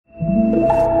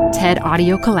TED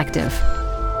Audio Collective.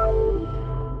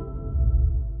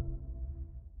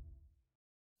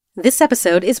 This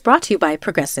episode is brought to you by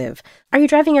Progressive. Are you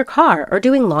driving your car or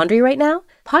doing laundry right now?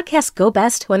 Podcasts go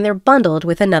best when they're bundled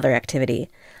with another activity.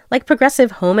 Like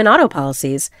Progressive home and auto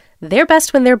policies, they're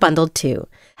best when they're bundled too.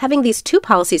 Having these two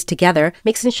policies together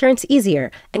makes insurance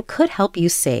easier and could help you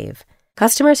save.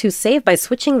 Customers who save by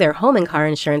switching their home and car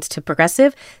insurance to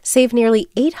Progressive save nearly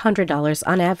 $800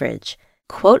 on average.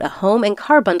 Quote a home and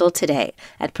car bundle today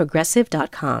at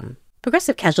Progressive.com.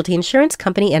 Progressive Casualty Insurance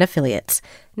Company and Affiliates.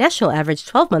 National average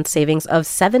 12-month savings of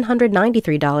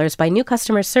 $793 by new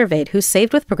customers surveyed who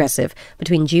saved with Progressive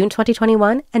between June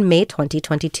 2021 and May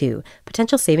 2022.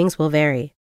 Potential savings will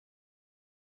vary.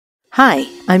 Hi,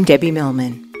 I'm Debbie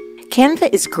Millman.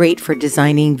 Canva is great for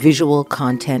designing visual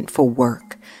content for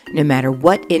work, no matter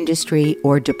what industry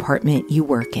or department you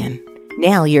work in.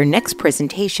 Nail your next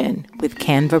presentation with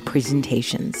Canva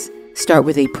Presentations. Start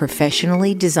with a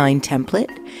professionally designed template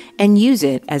and use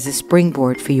it as a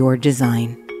springboard for your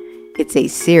design. It's a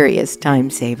serious time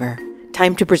saver.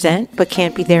 Time to present but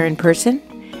can't be there in person?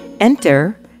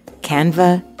 Enter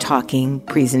Canva Talking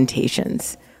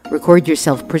Presentations. Record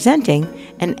yourself presenting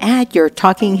and add your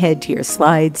talking head to your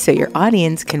slides so your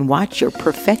audience can watch your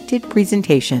perfected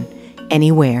presentation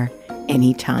anywhere,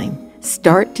 anytime.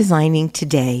 Start designing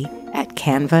today at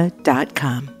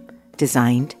canva.com.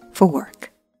 Designed for work.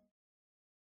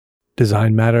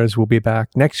 Design Matters will be back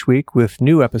next week with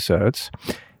new episodes.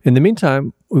 In the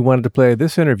meantime, we wanted to play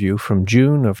this interview from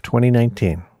June of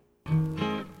 2019.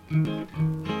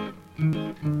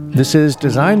 This is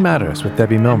Design Matters with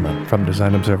Debbie Millman from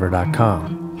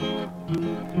DesignObserver.com.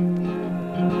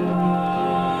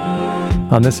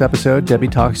 On this episode, Debbie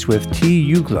talks with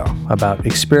T. Uglow about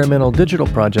experimental digital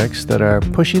projects that are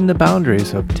pushing the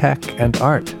boundaries of tech and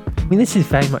art. I mean, this is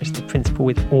very much the principle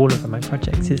with all of my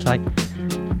projects. It's like,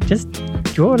 just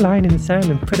draw a line in the sand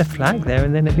and put a flag there,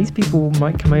 and then at least people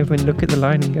might come over and look at the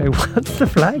line and go, what's the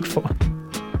flag for?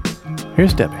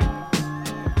 Here's Debbie.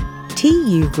 T.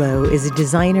 Uglow is a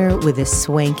designer with a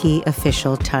swanky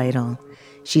official title.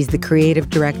 She's the creative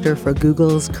director for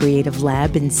Google's Creative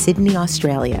Lab in Sydney,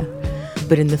 Australia.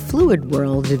 But in the fluid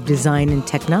world of design and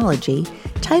technology,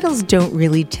 titles don't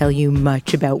really tell you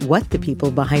much about what the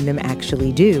people behind them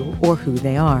actually do or who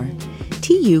they are.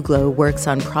 T. Uglow works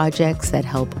on projects that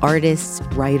help artists,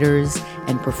 writers,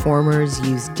 and performers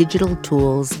use digital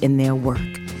tools in their work.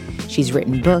 She's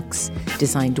written books,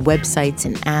 designed websites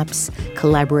and apps,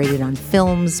 collaborated on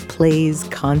films, plays,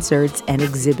 concerts, and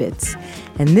exhibits.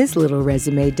 And this little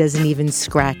resume doesn't even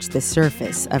scratch the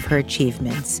surface of her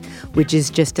achievements, which is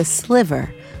just a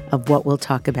sliver of what we'll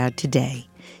talk about today.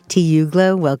 T.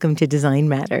 Uglow, welcome to Design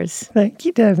Matters. Thank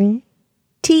you, Debbie.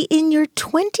 T, in your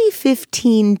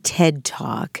 2015 TED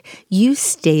Talk, you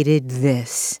stated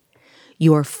this: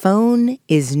 your phone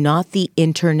is not the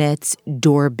internet's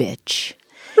door bitch.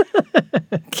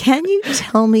 Can you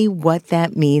tell me what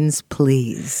that means,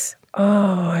 please? Oh,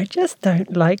 I just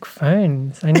don't like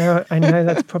phones. I know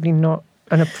that's probably not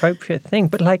an appropriate thing,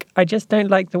 but I just don't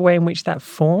like the way in which that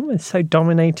form has so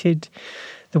dominated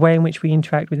the way in which we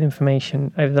interact with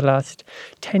information over the last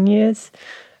 10 years.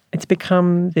 It's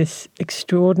become this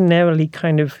extraordinarily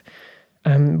kind of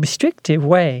restrictive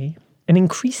way, an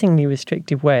increasingly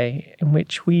restrictive way in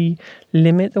which we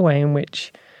limit the way in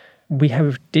which we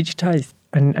have digitized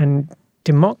and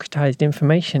democratized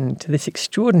information to this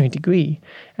extraordinary degree,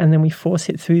 and then we force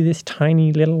it through this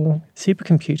tiny little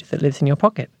supercomputer that lives in your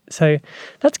pocket. So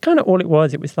that's kind of all it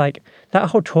was. It was like that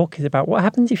whole talk is about what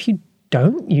happens if you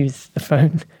don't use the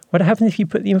phone? What happens if you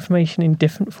put the information in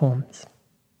different forms?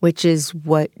 Which is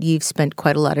what you've spent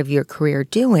quite a lot of your career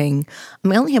doing.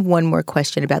 I only have one more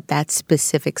question about that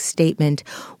specific statement.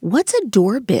 What's a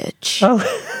door bitch? Oh,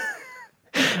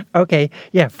 okay.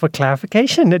 Yeah, for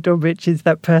clarification, a door bitch is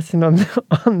that person on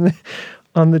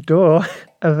the door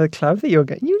of a club that you're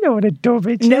going, you know what a door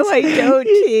bitch is. No, I don't,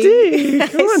 You do.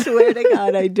 I swear to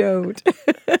God, I don't.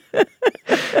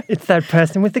 It's that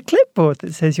person with the clipboard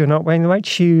that says you're not wearing the right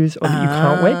shoes, or that you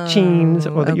can't wear jeans,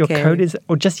 or that your coat is,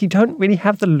 or just you don't really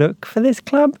have the look for this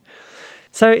club.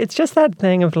 So it's just that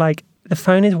thing of the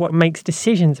phone is what makes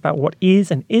decisions about what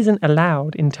is and isn't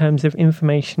allowed in terms of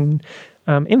information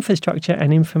infrastructure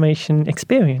and information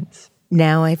experience.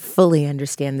 Now I fully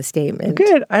understand the statement.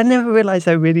 Good. I never realized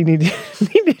I really needed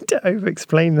to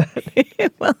over-explain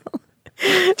that. Well,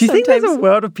 do you think there's a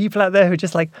world of people out there who are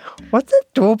just like, what's a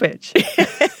door bitch?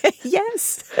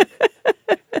 Yes.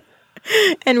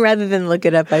 And rather than look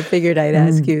it up, I figured I'd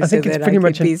ask you so that I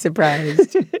could be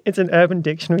surprised. It's an Urban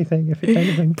Dictionary thing, if it's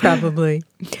anything. Probably.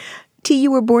 T,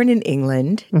 you were born in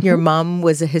England. Your mom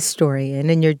was a historian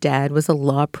and your dad was a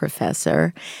law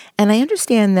professor. And I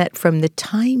understand that from the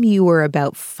time you were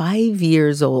about 5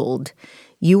 years old,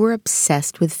 you were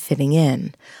obsessed with fitting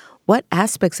in. What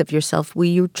aspects of yourself were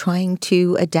you trying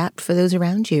to adapt for those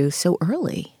around you so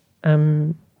early?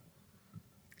 I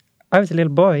was a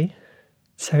little boy,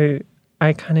 so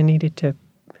I kind of needed to,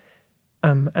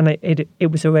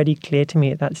 it was already clear to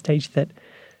me at that stage that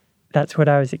that's what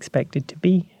I was expected to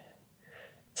be.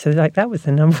 So like that was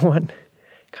the number one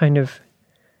kind of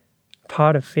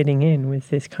part of fitting in, was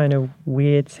this kind of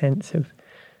weird sense of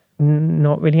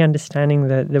not really understanding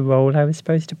the role I was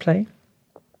supposed to play.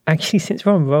 Actually, since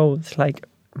we're on roles, like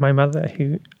my mother,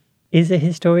 who is a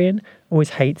historian,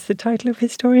 always hates the title of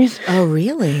historian. Oh,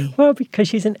 really? Well, because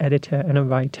she's an editor and a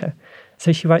writer.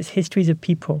 So she writes histories of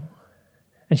people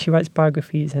and she writes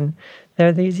biographies. And there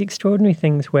are these extraordinary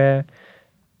things where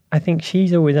I think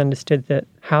she's always understood that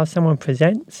how someone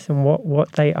presents and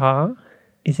what they are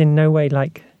is in no way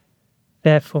like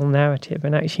their full narrative.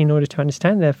 And actually, in order to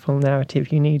understand their full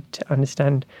narrative, you need to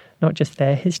understand not just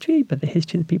their history, but the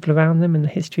history of the people around them and the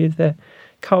history of the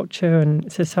culture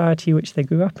and society which they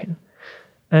grew up in.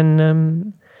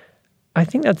 And I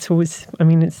think that's always,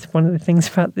 it's one of the things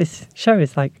about this show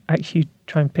is like actually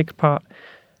try and pick apart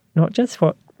not just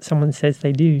what someone says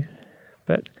they do,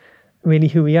 but really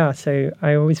who we are. So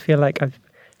I always feel like I've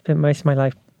spent most of my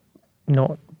life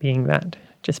not being that,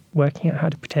 just working out how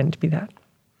to pretend to be that.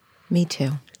 Me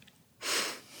too.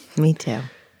 Me too.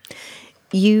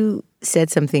 You said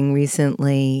something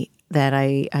recently that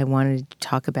I wanted to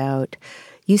talk about.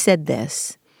 You said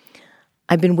this: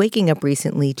 I've been waking up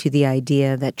recently to the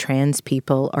idea that trans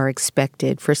people are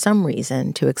expected, for some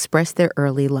reason, to express their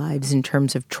early lives in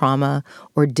terms of trauma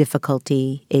or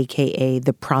difficulty, aka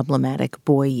the problematic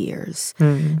boy years.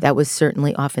 That was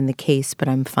certainly often the case, but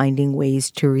I'm finding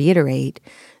ways to reiterate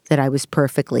that I was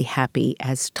perfectly happy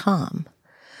as Tom.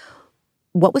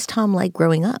 What was Tom like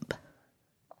growing up?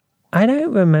 I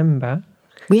don't remember.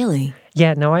 Really?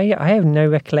 Yeah, no, I have no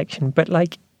recollection. But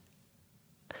like,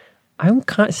 I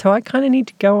kind of need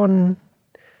to go on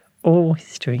all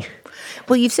history.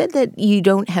 Well, you've said that you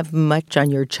don't have much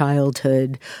on your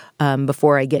childhood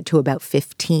before I get to about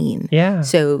 15. Yeah.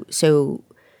 So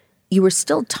you were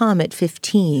still Tom at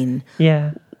 15.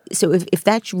 Yeah. So if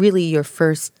that's really your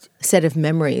first set of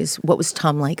memories, what was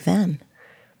Tom like then?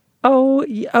 Oh,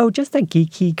 just a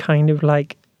geeky kind of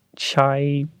like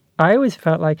shy. I always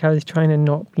felt like I was trying to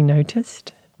not be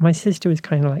noticed. My sister was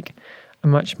kind of like a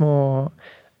much more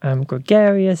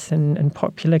gregarious and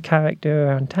popular character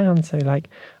around town. So like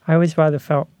I always rather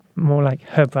felt more like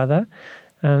her brother.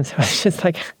 So I was just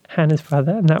like Hannah's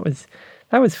brother, and that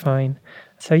was fine.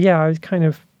 So yeah, I was kind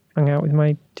of hung out with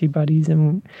my two buddies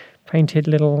and painted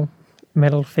little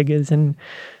metal figures and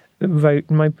wrote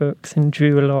in my books and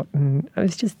drew a lot. And I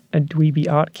was just a dweeby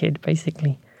art kid,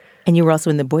 basically. And you were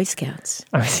also in the Boy Scouts.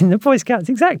 I was in the Boy Scouts,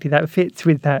 exactly. That fits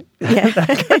with that, that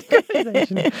kind of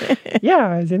conversation.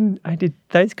 Yeah, I did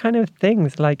those kind of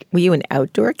things. Like, were you an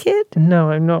outdoor kid?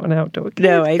 No, I'm not an outdoor kid.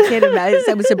 No, I can't imagine.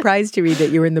 I was surprised to read that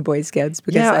you were in the Boy Scouts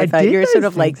because I thought you're sort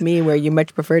of like me, where you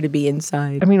much prefer to be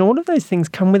inside. I mean, all of those things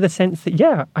come with a sense that,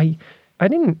 yeah, I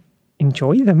didn't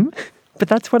enjoy them, but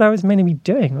that's what I was meant to be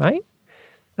doing, right?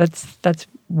 That's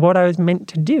what I was meant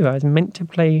to do. I was meant to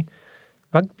play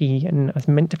rugby, and I was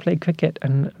meant to play cricket,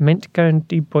 and meant to go and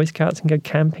do Boy Scouts and go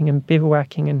camping and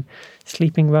bivouacking and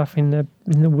sleeping rough in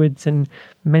the woods, and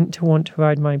meant to want to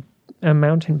ride my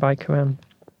mountain bike around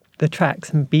the tracks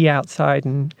and be outside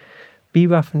and be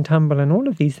rough and tumble and all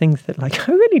of these things that like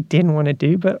I really didn't want to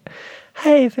do, but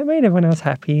hey, if it made everyone else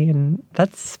happy, and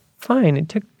that's fine.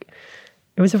 It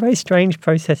was a very strange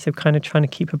process of kind of trying to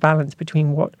keep a balance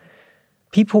between what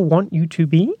people want you to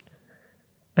be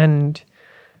and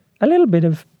a little bit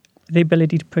of the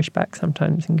ability to push back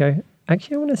sometimes and go,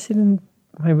 actually, I want to sit in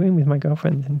my room with my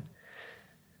girlfriends and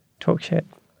talk shit.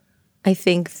 I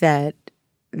think that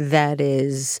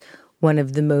is one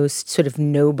of the most sort of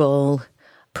noble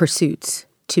pursuits,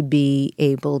 to be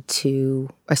able to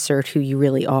assert who you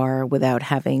really are without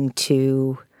having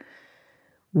to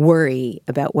worry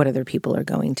about what other people are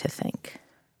going to think.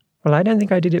 Well, I don't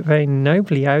think I did it very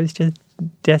nobly. I was just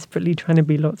desperately trying to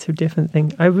be lots of different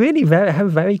things. I really have a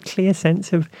very clear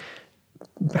sense of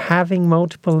having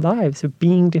multiple lives, of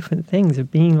being different things, of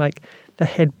being like the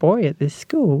head boy at this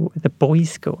school, the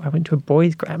boys' school. I went to a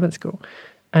boys' grammar school.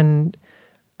 And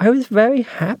I was very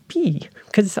happy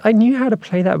because I knew how to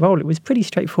play that role. It was pretty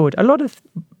straightforward. A lot of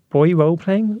boy role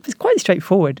playing was quite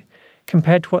straightforward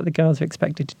compared to what the girls are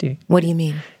expected to do. What do you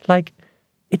mean? Like,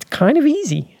 it's kind of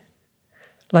easy.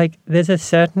 Like, there's a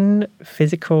certain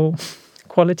physical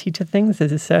quality to things.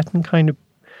 There's a certain kind of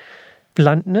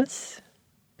bluntness.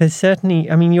 There's certainly,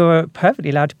 I mean, you're perfectly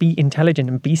allowed to be intelligent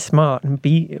and be smart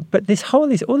but all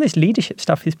this leadership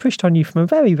stuff is pushed on you from a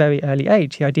very, very early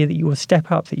age. The idea that you will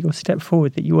step up, that you will step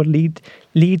forward, that you will lead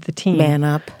the team. Man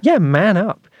up. Yeah, man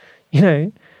up,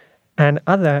 and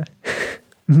other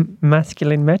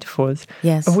masculine metaphors,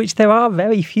 yes, of which there are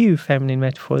very few feminine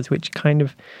metaphors which kind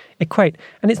of equate.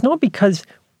 And it's not because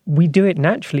we do it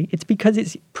naturally, it's because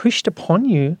it's pushed upon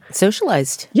you.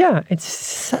 Socialized. Yeah, it's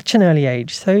such an early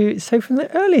age. So from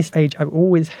the earliest age, I've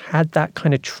always had that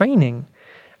kind of training,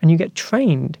 and you get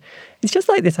trained. It's just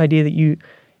like this idea that you,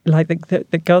 like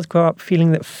that girls grow up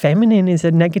feeling that feminine is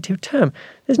a negative term.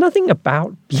 There's nothing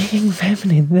about being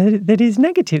feminine that is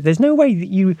negative. There's no way that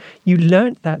you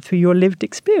learnt that through your lived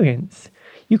experience.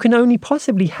 You can only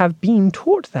possibly have been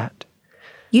taught that.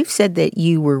 You've said that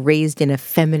you were raised in a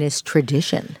feminist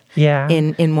tradition. Yeah.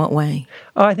 In what way?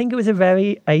 Oh, I think it was a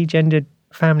very agendered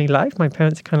family life. My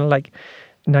parents are kind of like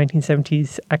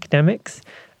 1970s academics.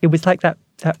 It was like that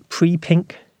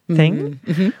pre-Pink thing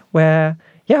where,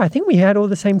 yeah, I think we had all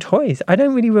the same toys. I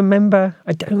don't really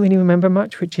remember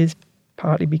much, which is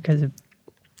partly because of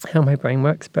how my brain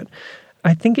works. But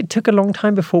I think it took a long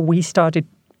time before we started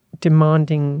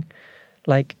demanding,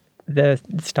 like, the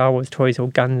Star Wars toys or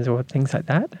guns or things like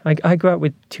that. I grew up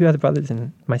with two other brothers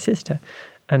and my sister,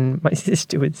 and my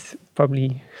sister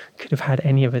could have had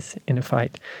any of us in a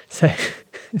fight. So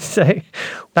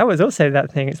that was also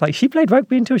that thing. It's like she played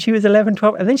rugby until she was 11,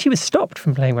 12, and then she was stopped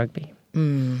from playing rugby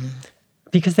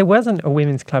because there wasn't a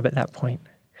women's club at that point.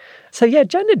 So yeah,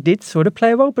 gender did sort of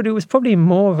play a role, but it was probably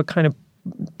more of a kind of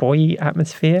boy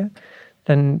atmosphere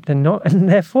than not, and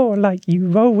therefore, like, you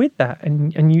roll with that,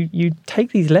 and you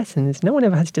take these lessons. No one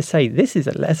ever has to say, this is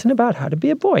a lesson about how to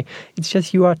be a boy. It's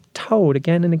just you are told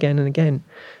again and again and again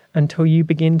until you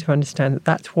begin to understand that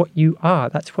that's what you are,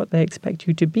 that's what they expect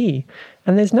you to be.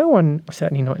 And there's no one,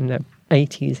 certainly not in the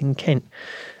 80s in Kent,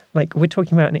 like, we're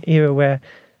talking about an era where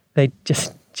they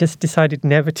just decided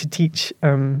never to teach,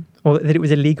 or that it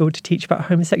was illegal to teach about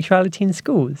homosexuality in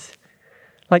schools.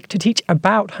 Like, to teach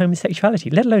about homosexuality,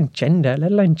 let alone gender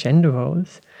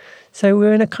roles. So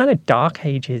we're in a kind of dark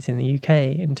ages in the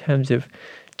UK in terms of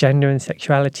gender and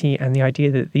sexuality and the idea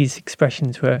that these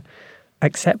expressions were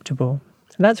acceptable.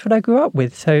 And that's what I grew up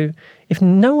with. So if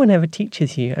no one ever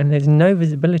teaches you and there's no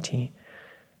visibility,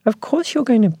 of course you're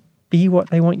going to be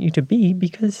what they want you to be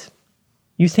because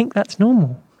you think that's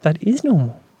normal. That is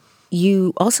normal.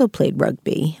 You also played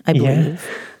rugby, I believe.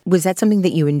 Yeah. Was that something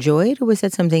that you enjoyed, or was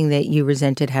that something that you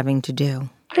resented having to do?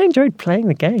 I enjoyed playing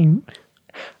the game.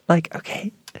 Like,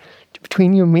 okay,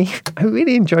 between you and me, I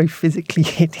really enjoy physically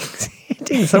hitting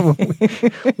someone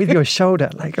with your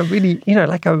shoulder, like a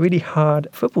really hard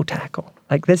football tackle.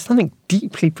 Like, there's something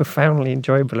deeply, profoundly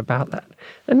enjoyable about that.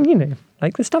 And,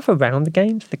 like, the stuff around the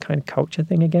games, the kind of culture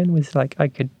thing again, was like I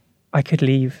could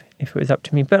leave if it was up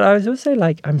to me. But I was also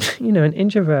like, I'm, an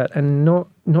introvert and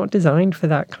not designed for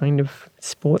that kind of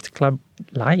sports club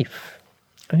life.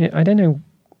 I don't know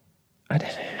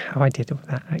how I did all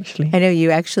that, actually. I know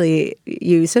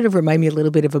you sort of remind me a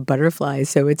little bit of a butterfly,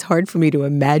 so it's hard for me to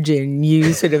imagine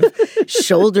you sort of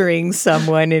shouldering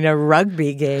someone in a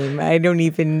rugby game. I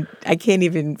can't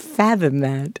even fathom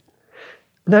that.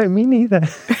 No, me neither.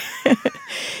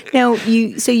 Now,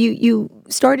 you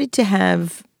started to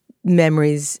have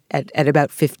memories at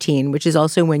about 15, which is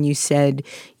also when you said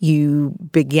you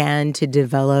began to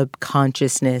develop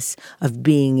consciousness of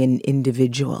being an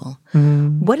individual.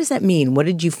 What does that mean? What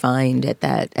did you find at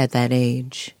that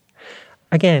age?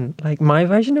 Again, like, my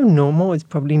version of normal is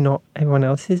probably not everyone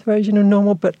else's version of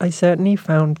normal, but I certainly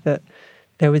found that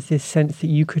there was this sense that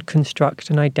you could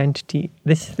construct an identity,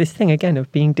 this thing again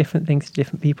of being different things to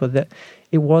different people, that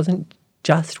it wasn't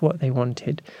just what they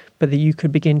wanted, but that you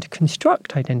could begin to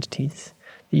construct identities,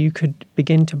 that you could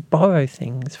begin to borrow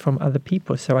things from other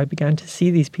people. So I began to see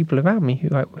these people around me who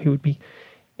would be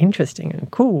interesting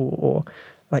and cool, or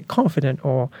like confident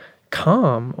or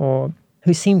calm, or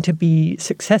who seemed to be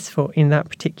successful in that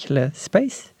particular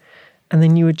space. And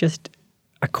then you would just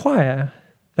acquire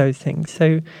those things.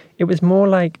 So it was more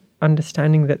like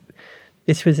understanding that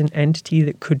this was an entity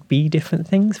that could be different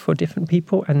things for different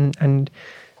people, and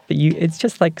it's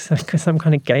just like some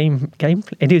kind of game.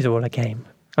 It is all a game.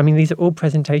 I mean, these are all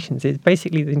presentations. It's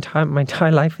basically my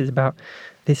entire life is about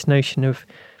this notion of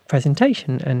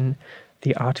presentation and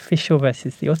the artificial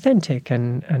versus the authentic,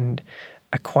 and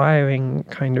acquiring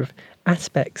kind of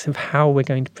aspects of how we're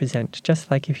going to present.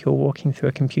 Just like if you're walking through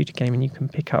a computer game and you can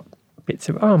pick up bits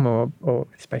of armor or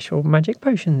special magic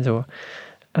potions, or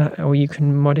you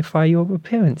can modify your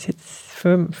appearance. It's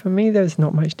for me, there's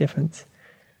not much difference.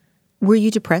 Were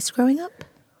you depressed growing up?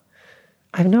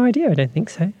 I have no idea. I don't think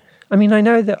so. I mean, I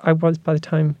know that I was by the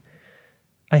time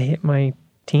I hit my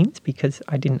teens because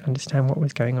I didn't understand what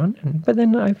was going on. But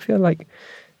then I feel like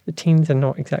the teens are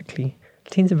not exactly...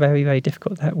 Teens are very, very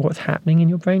difficult. That what's happening in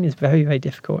your brain is very, very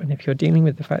difficult. And if you're dealing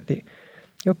with the fact that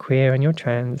you're queer and you're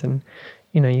trans and,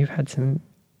 you've had some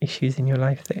issues in your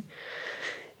life, that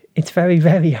it's very,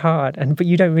 very hard. But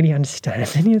you don't really understand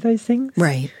any of those things.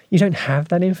 Right. You don't have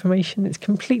that information. It's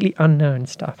completely unknown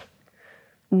stuff.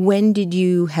 When did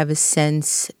you have a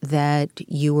sense that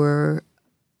you were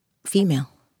female?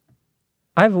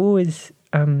 I've always,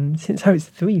 since I was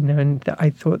 3, known that I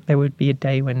thought there would be a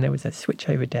day when there was a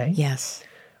switchover day. Yes.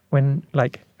 When,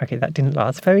 that didn't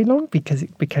last very long because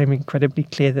it became incredibly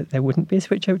clear that there wouldn't be a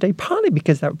switchover day, partly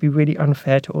because that would be really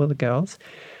unfair to all the girls.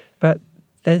 But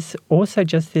there's also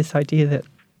just this idea that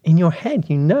in your head,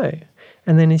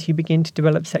 and then as you begin to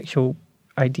develop sexual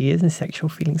ideas and sexual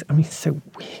feelings, it's so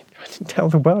weird. I didn't tell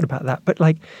the world about that. But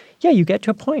you get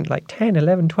to a point 10,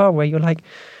 11, 12 where you're like,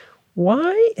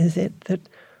 why is it that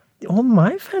all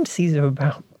my fantasies are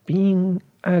about being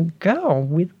a girl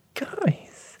with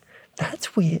guys?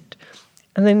 That's weird.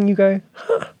 And then you go,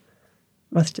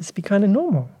 must just be kind of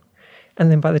normal.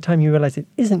 And then by the time you realize it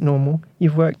isn't normal,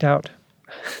 you've worked out,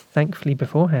 thankfully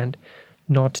beforehand,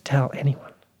 not to tell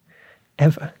anyone,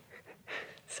 ever.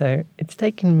 So it's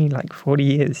taken me 40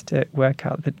 years to work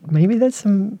out that maybe there's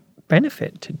some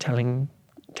benefit to telling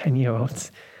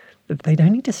 10-year-olds that they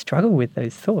don't need to struggle with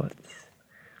those thoughts.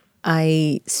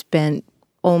 I spent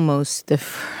almost the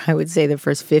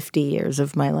first 50 years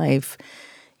of my life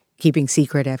keeping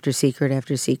secret after secret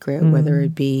after secret, whether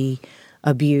it be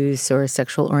abuse or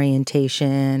sexual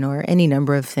orientation or any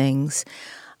number of things.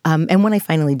 And when I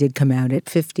finally did come out at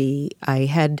 50, I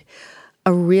had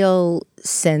a real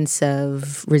sense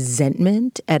of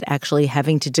resentment at actually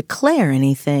having to declare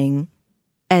anything,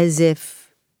 as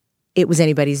if it was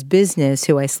anybody's business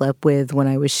who I slept with when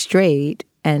I was straight,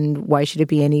 and why should it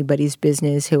be anybody's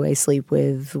business who I sleep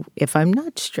with if I'm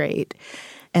not straight?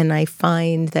 And I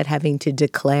find that having to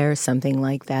declare something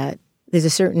like that, there's a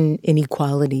certain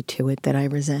inequality to it that I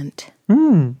resent.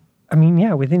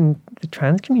 Within the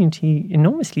trans community,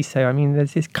 enormously so.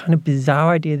 There's this kind of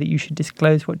bizarre idea that you should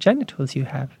disclose what genitals you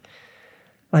have,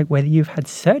 whether you've had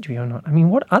surgery or not.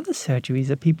 What other surgeries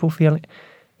are people feeling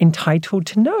entitled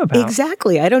to know about?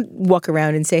 Exactly. I don't walk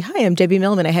around and say, hi, I'm Debbie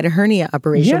Millman. I had a hernia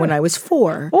operation when I was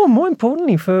 4. Or more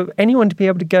importantly, for anyone to be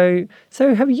able to go,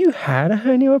 so have you had a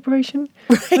hernia operation?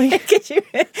 Right.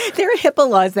 There are HIPAA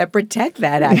laws that protect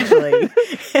that, actually.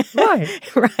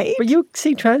 Right. Right. But you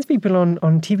see trans people on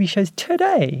TV shows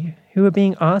today who are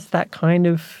being asked that kind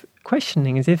of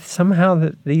questioning, as if somehow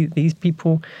that these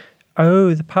people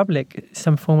owe the public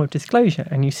some form of disclosure.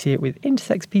 And you see it with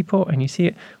intersex people, and you see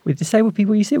it with disabled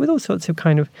people, you see it with all sorts of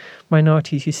kind of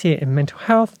minorities, you see it in mental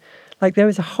health. There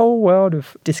is a whole world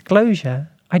of disclosure.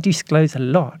 I disclose a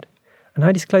lot. And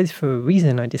I disclose for a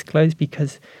reason. I disclose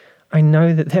because I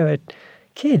know that there are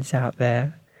kids out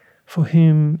there for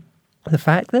whom the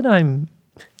fact that I'm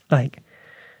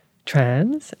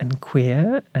trans and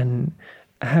queer and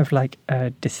have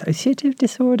a dissociative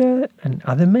disorder and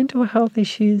other mental health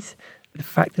issues, the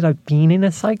fact that I've been in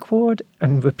a psych ward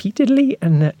and repeatedly,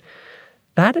 and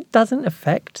that it doesn't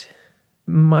affect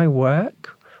my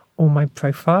work or my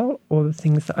profile or the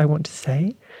things that I want to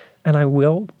say. And I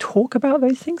will talk about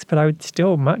those things, but I would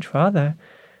still much rather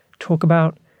talk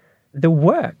about the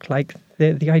work,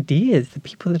 the ideas, the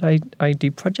people that I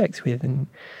do projects with, and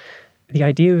the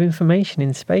idea of information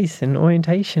in space and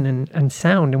orientation and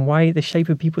sound, and why the shape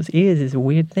of people's ears is a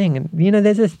weird thing. And,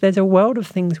 there's a world of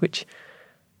things which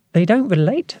they don't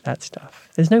relate to that stuff.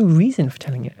 There's no reason for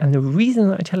telling it. And the reason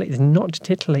that I tell it is not to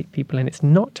titillate people, and it's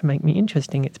not to make me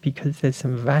interesting. It's because there's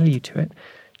some value to it,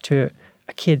 to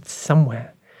a kid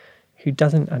somewhere who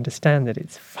doesn't understand that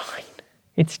it's fine.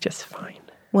 It's just fine.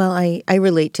 Well, I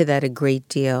relate to that a great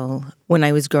deal. When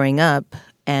I was growing up,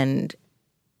 and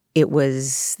it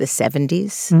was the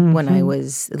 70s, when I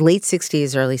was late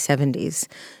 60s, early 70s,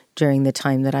 during the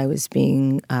time that I was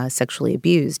being sexually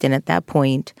abused. And at that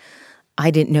point,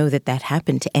 I didn't know that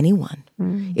happened to anyone.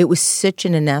 It was such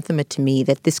an anathema to me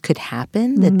that this could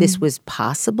happen, that this was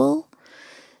possible,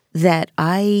 that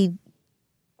I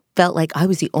felt like I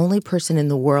was the only person in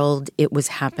the world it was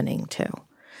happening to.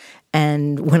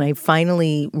 And when I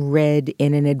finally read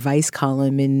in an advice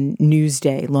column in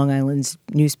Newsday, Long Island's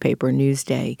newspaper,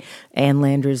 Newsday, Ann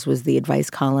Landers was the advice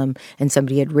column, and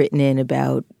somebody had written in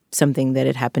about something that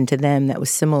had happened to them that was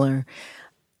similar,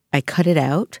 I cut it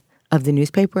out of the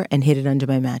newspaper and hid it under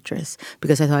my mattress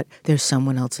because I thought there's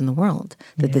someone else in the world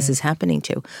that this is happening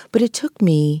to. But it took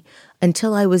me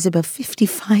until I was about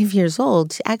 55 years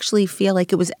old to actually feel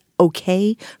like it was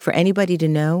okay for anybody to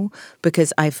know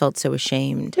because I felt so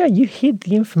ashamed. Yeah, you hid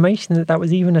the information that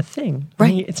was even a thing. Right.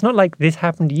 I mean, it's not like this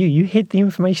happened to you. You hid the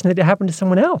information that it happened to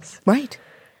someone else. Right.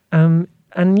 And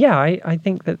yeah, I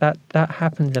think that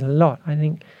happens a lot. I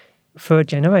think for a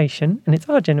generation, and it's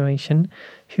our generation,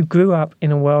 who grew up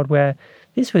in a world where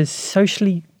this was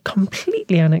socially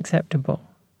completely unacceptable.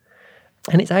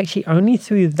 And it's actually only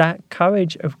through that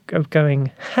courage of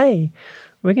going, hey,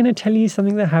 we're going to tell you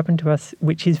something that happened to us,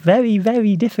 which is very,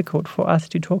 very difficult for us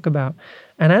to talk about.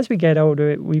 And as we get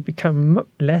older, we become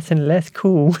less and less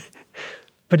cool.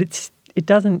 But it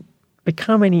doesn't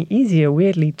become any easier,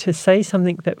 weirdly, to say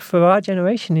something that for our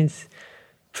generation is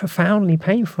profoundly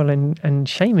painful and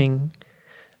shaming.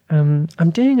 I'm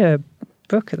doing a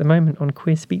book at the moment on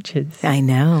queer speeches. I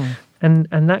know. And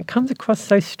that comes across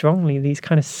so strongly, these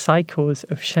kind of cycles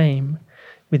of shame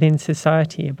within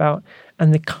society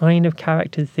and the kind of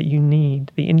characters that you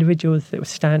need, the individuals that will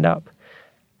stand up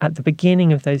at the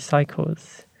beginning of those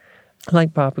cycles,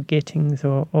 like Barbara Gittings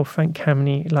or Frank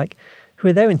Kameny, who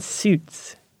are there in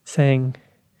suits saying,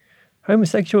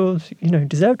 homosexuals,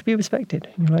 deserve to be respected.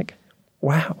 And you're like,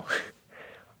 wow.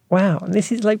 Wow. And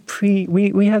this is like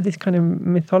we have this kind of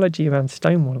mythology around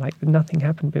Stonewall, like nothing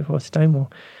happened before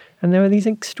Stonewall. And there were these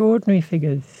extraordinary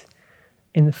figures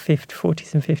in the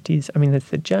 40s and 50s. I mean, there's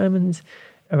the Germans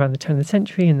around the turn of the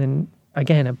century, and then,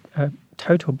 again, a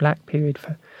total black period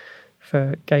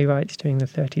for gay rights during the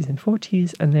 30s and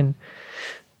 40s, and then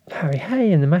Harry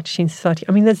Hay and the Mattachine Society.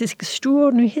 I mean, there's this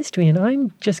extraordinary history, and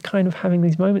I'm just kind of having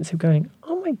these moments of going,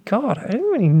 oh my God, I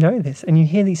don't really know this. And you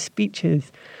hear these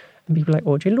speeches, and people like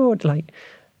Audre Lorde,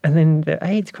 and then the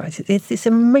AIDS crisis. It's this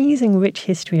amazing, rich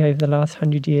history over the last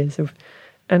 100 years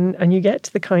and you get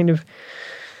to the kind of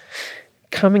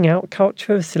coming out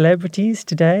culture of celebrities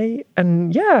today,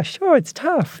 and yeah, sure, it's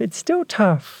tough. It's still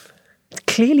tough. It's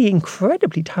clearly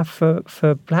incredibly tough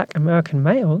for Black American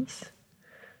males,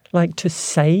 to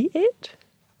say it.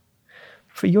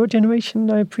 For your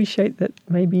generation, I appreciate that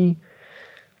maybe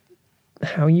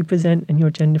how you present and your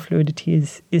gender fluidity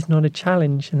is not a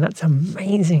challenge, and that's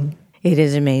amazing. It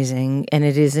is amazing, and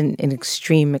it is an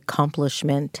extreme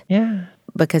accomplishment. Yeah.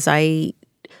 Because I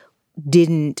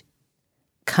didn't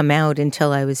come out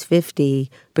until I was 50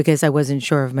 because I wasn't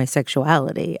sure of my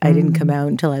sexuality. I didn't come out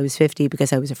until I was 50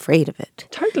 because I was afraid of it.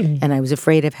 Totally. And I was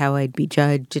afraid of how I'd be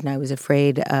judged, and I was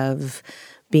afraid of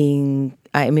being,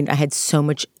 I had so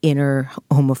much inner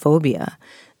homophobia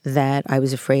that I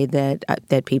was afraid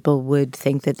that people would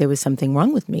think that there was something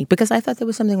wrong with me because I thought there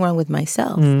was something wrong with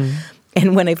myself.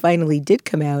 And when I finally did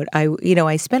come out,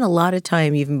 I spent a lot of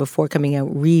time even before coming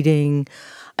out reading.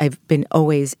 I've been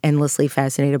always endlessly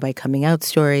fascinated by coming out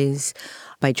stories,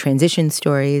 by transition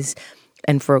stories.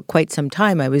 And for quite some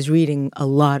time, I was reading a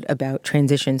lot about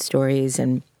transition stories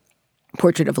and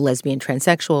Portrait of a Lesbian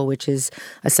Transsexual, which is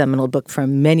a seminal book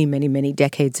from many, many, many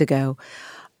decades ago.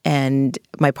 And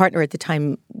my partner at the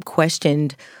time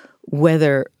questioned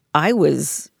whether I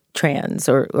was trans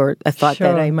or a thought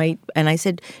that I might. And I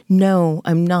said, no,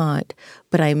 I'm not.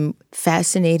 But I'm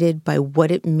fascinated by what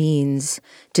it means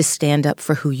to stand up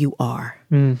for who you are,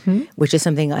 which is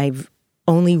something I've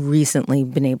only recently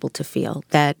been able to feel.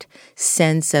 That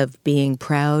sense of being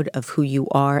proud of who you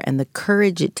are and the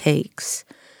courage it takes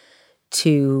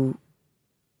to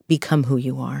become who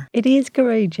you are. It is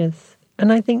courageous.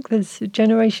 And I think there's a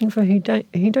generation who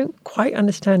don't quite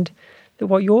understand that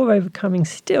what you're overcoming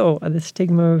still are the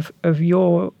stigma of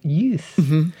your youth,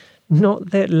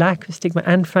 not the lack of stigma.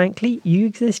 And frankly, you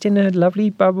exist in a lovely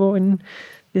bubble in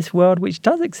this world which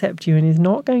does accept you and is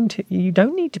not going to, you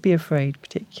don't need to be afraid,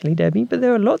 particularly, Debbie, but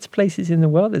there are lots of places in the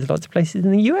world, there's lots of places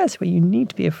in the US where you need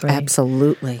to be afraid.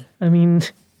 Absolutely. I mean,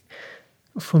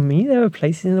 for me, there are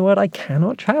places in the world I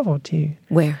cannot travel to.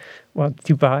 Where? Well,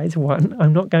 Dubai is one.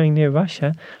 I'm not going near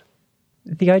Russia.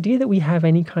 The idea that we have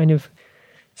any kind of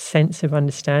sense of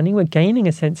understanding, we're gaining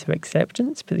a sense of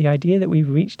acceptance, but the idea that we've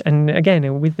reached, and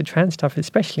again, with the trans stuff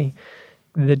especially,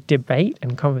 the debate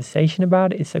and conversation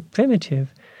about it is so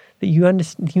primitive that you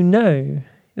understand,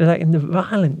 like in the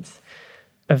violence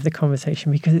of the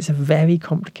conversation, because it's a very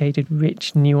complicated,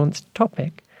 rich, nuanced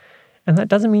topic. And that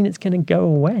doesn't mean it's going to go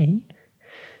away.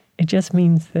 It just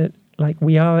means that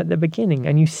we are at the beginning,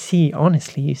 and you see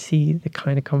the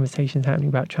kind of conversations happening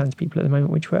about trans people at the moment,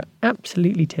 which were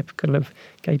absolutely typical of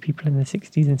gay people in the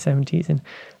 60s and 70s, and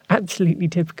absolutely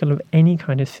typical of any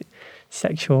kind of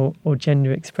sexual or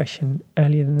gender expression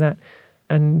earlier than that.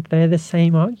 And they're the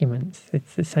same arguments.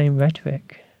 It's the same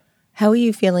rhetoric. How are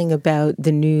you feeling about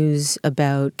the news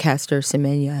about Caster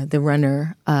Semenya, the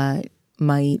runner,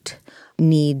 might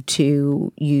need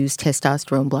to use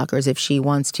testosterone blockers if she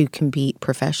wants to compete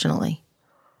professionally?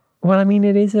 Well, I mean,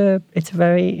 it's a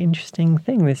very interesting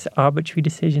thing, this arbitrary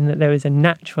decision that there is a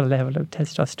natural level of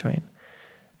testosterone.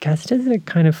 Casta's a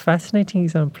kind of fascinating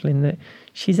example in that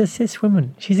she's a cis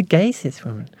woman. She's a gay cis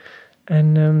woman.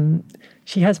 And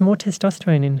she has more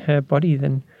testosterone in her body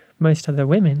than most other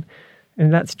women.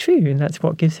 And that's true. And that's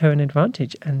what gives her an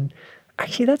advantage. And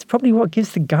actually, that's probably what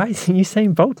gives the guys in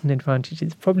Usain Bolt an advantage.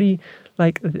 It's probably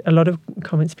like a lot of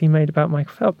comments being made about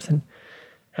Michael Phelps and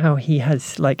how he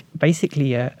has like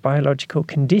basically a biological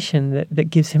condition that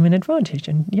gives him an advantage.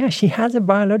 And yeah, she has a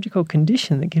biological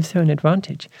condition that gives her an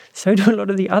advantage. So do a lot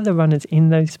of the other runners in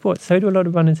those sports. So do a lot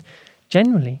of runners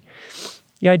generally.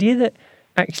 The idea that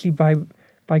actually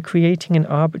by creating an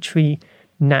arbitrary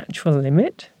natural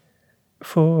limit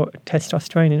for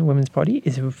testosterone in a woman's body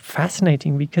is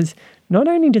fascinating, because not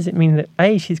only does it mean that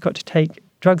A, she's got to take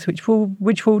drugs which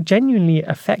will genuinely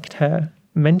affect her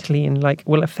mentally and like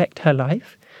will affect her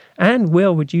life, and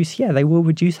will reduce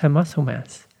her muscle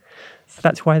mass. So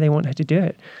that's why they want her to do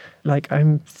it. Like,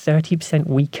 I'm 30%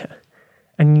 weaker.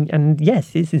 And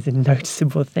yes, this is a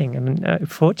noticeable thing. And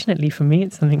fortunately for me,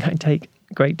 it's something I take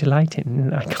great delight in.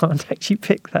 And I can't actually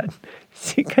pick that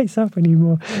suitcase up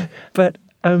anymore. But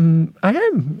I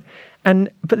am.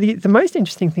 But the most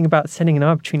interesting thing about setting an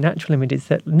arbitrary natural limit is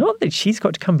that not that she's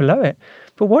got to come below it,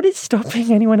 but what is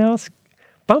stopping anyone else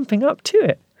bumping up to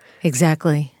it?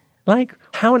 Exactly. Like,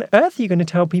 how on earth are you going to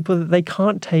tell people that they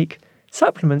can't take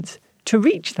supplements to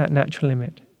reach that natural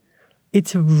limit?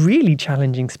 It's a really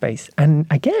challenging space. And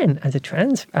again, as a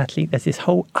trans athlete, there's this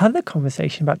whole other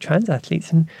conversation about trans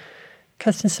athletes. And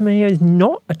Caster Semenya is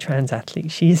not a trans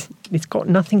athlete. It's got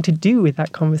nothing to do with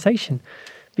that conversation.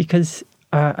 Because,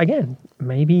 again,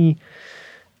 maybe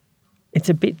it's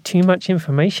a bit too much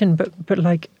information, but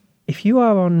like, if you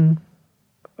are on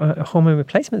hormone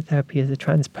replacement therapy as a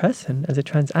trans person, as a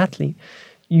trans athlete,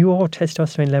 your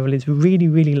testosterone level is really,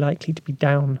 really likely to be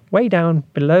way down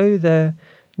below the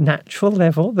natural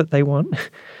level that they want,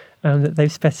 that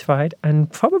they've specified,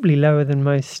 and probably lower than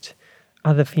most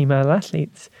other female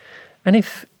athletes. And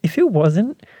if it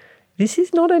wasn't, this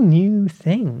is not a new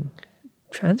thing.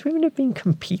 Trans women have been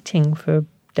competing for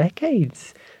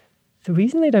decades. The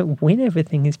reason they don't win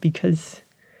everything is because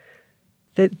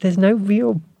there's no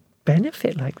real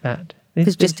benefit like that.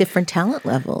 There's just different talent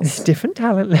levels. There's different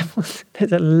talent levels.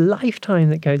 There's a lifetime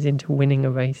that goes into winning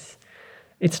a race.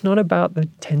 It's not about the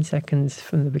 10 seconds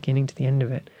from the beginning to the end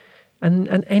of it.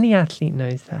 And any athlete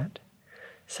knows that.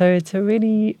 So it's a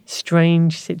really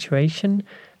strange situation.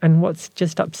 And what's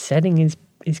just upsetting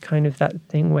is kind of that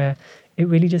thing where it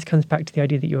really just comes back to the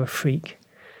idea that you're a freak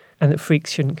and that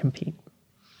freaks shouldn't compete.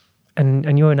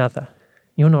 And you're another.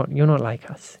 You're not like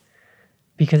us.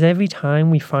 Because every time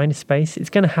we find a space,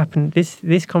 it's going to happen.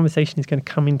 This conversation is going to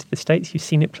come into the States. You've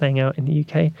seen it playing out in the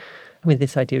UK with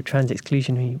this idea of trans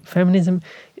exclusionary feminism.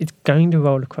 It's going to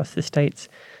roll across the States.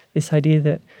 This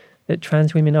idea that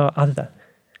trans women are other.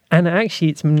 And actually,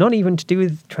 it's not even to do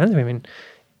with trans women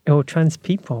or trans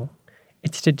people.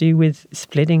 It's to do with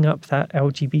splitting up that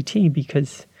LGBT,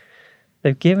 because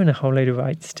they've given a whole load of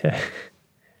rights to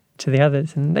the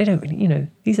others, and they don't really,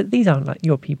 these aren't like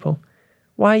your people.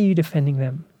 Why are you defending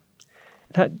them?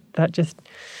 That just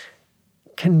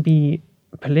can be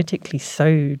politically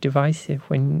so divisive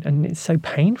and it's so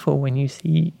painful when you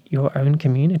see your own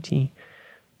community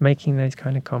making those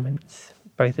kind of comments,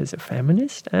 both as a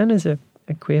feminist and as a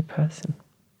queer person.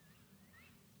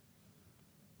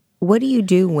 What do you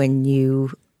do when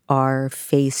you are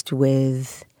faced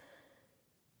with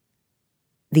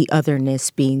the otherness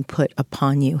being put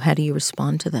upon you? How do you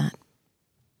respond to that?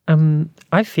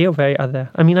 I feel very other.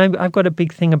 I mean, I've got a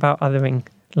big thing about othering.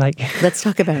 Like, let's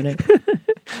talk about it.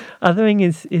 Othering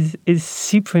is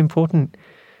super important.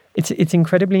 It's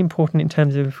incredibly important in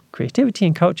terms of creativity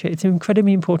and culture. It's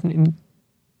incredibly important in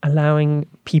allowing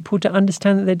people to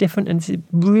understand that they're different, and it's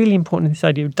really important in this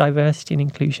idea of diversity and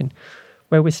inclusion,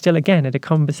 where we're still again at a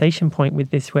conversation point with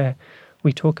this, where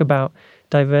we talk about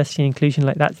diversity and inclusion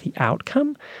like that's the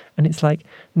outcome, and it's like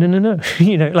no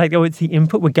it's the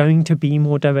input. We're going to be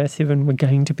more diversive and we're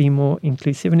going to be more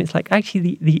inclusive, and it's like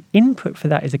actually the input for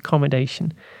that is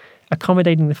accommodating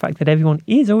the fact that everyone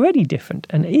is already different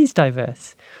and is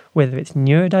diverse, whether it's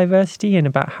neurodiversity and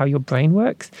about how your brain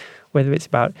works, whether it's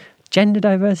about gender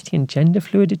diversity and gender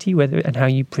fluidity, and how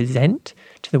you present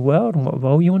to the world and what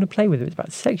role you want to play, whether it's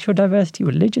about sexual diversity,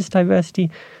 religious diversity,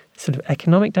 sort of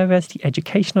economic diversity,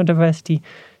 educational diversity.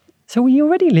 So we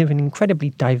already live in incredibly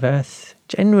diverse,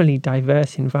 generally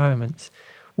diverse environments.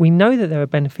 We know that there are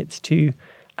benefits to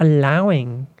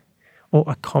allowing or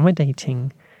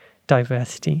accommodating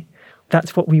diversity.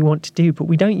 That's what we want to do, but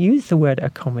we don't use the word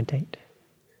accommodate.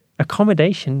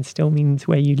 Accommodation still means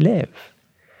where you live.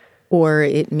 Or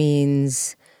it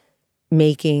means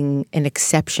making an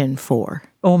exception for.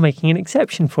 Or making an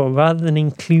exception for, rather than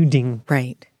including.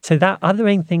 Right. So that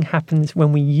othering thing happens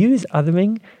when we use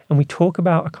othering and we talk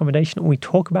about accommodation or we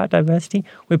talk about diversity.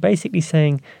 We're basically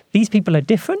saying these people are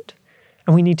different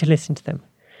and we need to listen to them,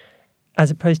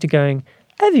 as opposed to going,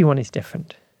 everyone is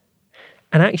different.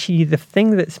 And actually, the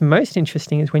thing that's most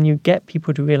interesting is when you get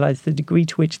people to realize the degree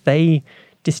to which they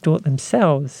distort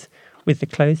themselves with the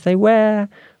clothes they wear,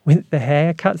 with the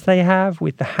haircuts they have,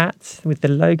 with the hats, with the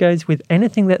logos, with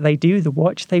anything that they do, the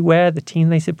watch they wear, the team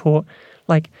they support.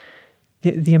 Like,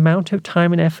 the amount of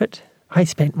time and effort, I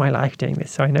spent my life doing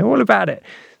this, so I know all about it.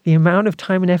 The amount of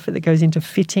time and effort that goes into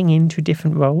fitting into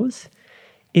different roles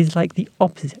is like the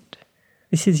opposite.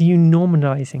 This is you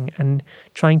normalizing and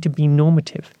trying to be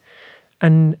normative.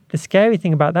 And the scary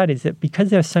thing about that is that because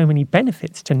there are so many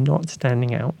benefits to not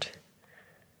standing out,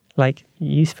 like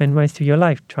you spend most of your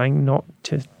life trying not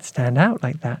to stand out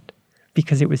like that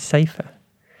because it was safer.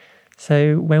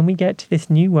 So when we get to this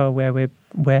new world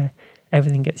where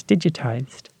everything gets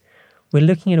digitized, we're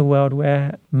looking at a world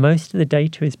where most of the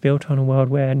data is built on a world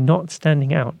where not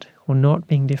standing out or not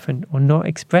being different or not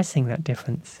expressing that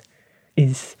difference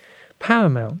is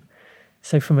paramount.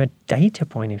 So from a data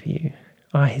point of view,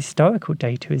 our historical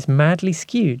data is madly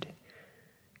skewed.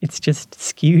 It's just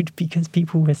skewed because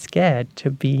people were scared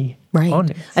to be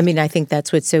honest. I mean, I think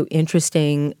that's what's so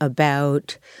interesting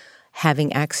about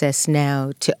having access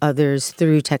now to others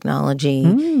through technology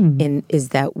is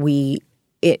that we,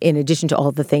 in addition to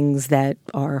all the things that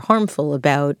are harmful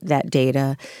about that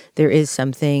data, there is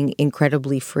something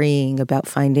incredibly freeing about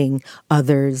finding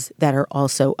others that are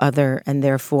also other and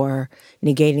therefore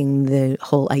negating the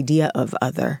whole idea of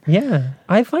other. Yeah.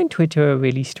 I find Twitter a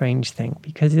really strange thing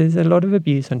because there's a lot of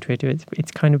abuse on Twitter.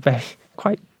 It's kind of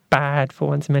quite bad for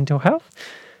one's mental health.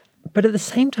 But at the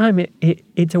same time,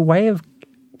 it's a way of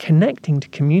connecting to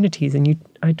communities. And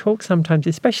I talk sometimes,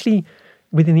 especially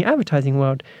within the advertising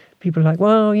world, people are like,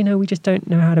 well, we just don't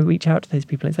know how to reach out to those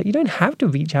people. It's like, you don't have to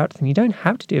reach out to them. You don't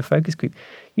have to do a focus group.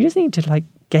 You just need to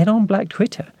get on Black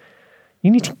Twitter. You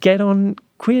need to get on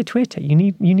queer Twitter. You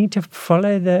need to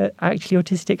follow the actually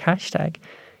autistic hashtag.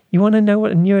 You want to know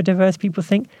what neurodiverse people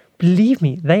think? Believe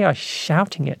me, they are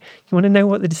shouting it. You want to know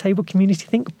what the disabled community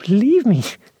think? Believe me,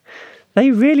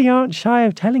 they really aren't shy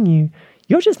of telling you.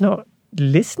 You're just not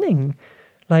listening.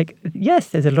 Yes,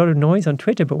 there's a lot of noise on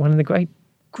Twitter, but one of the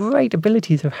great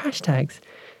abilities of hashtags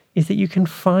is that you can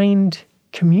find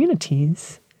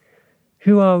communities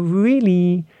who are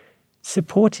really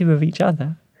supportive of each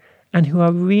other and who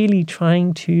are really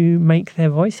trying to make their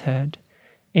voice heard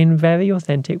in very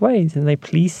authentic ways. And they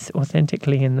police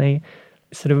authentically and they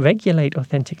sort of regulate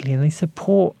authentically and they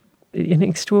support in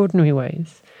extraordinary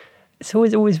ways. It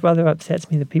always rather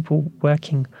upsets me that people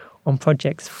working on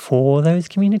projects for those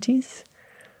communities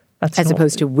as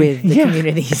opposed to with the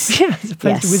communities. Yeah, as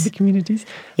opposed to with the communities.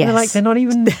 Yes. They're not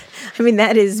even... I mean,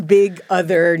 that is big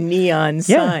other neon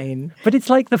sign. But it's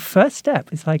like the first step.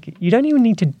 It's like you don't even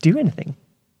need to do anything.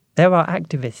 There are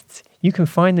activists. You can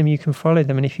find them, you can follow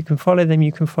them. And if you can follow them,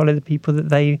 you can follow the people that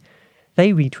they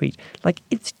retweet.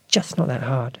 It's just not that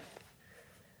hard.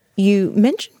 You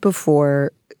mentioned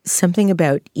before something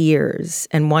about ears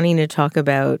and wanting to talk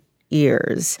about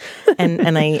ears.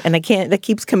 And I can't, that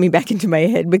keeps coming back into my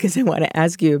head because I want to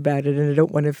ask you about it and I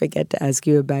don't want to forget to ask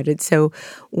you about it. So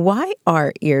why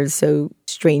are ears so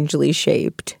strangely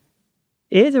shaped?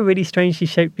 Ears are really strangely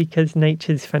shaped because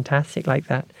nature's fantastic like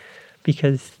that.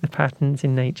 Because the patterns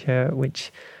in nature,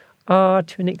 which are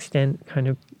to an extent kind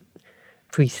of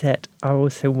preset, are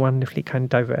also wonderfully kind of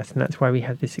diverse. And that's why we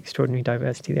have this extraordinary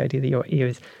diversity, the idea that your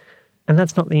ears, and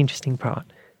that's not the interesting part.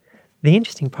 The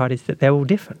interesting part is that they're all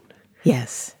different.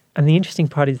 Yes. And the interesting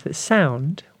part is that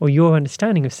sound, or your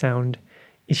understanding of sound,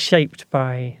 is shaped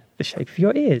by the shape of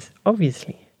your ears,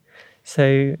 obviously.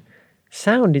 So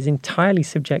sound is entirely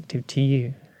subjective to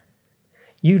you.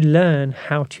 You learn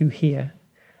how to hear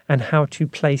and how to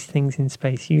place things in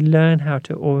space. You learn how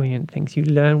to orient things. You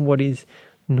learn what is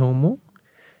normal.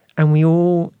 And we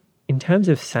all, in terms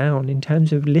of sound, in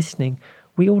terms of listening,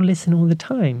 we all listen all the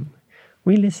time.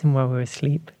 We listen while we're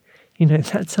asleep.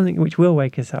 That's something which will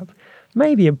wake us up.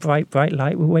 Maybe a bright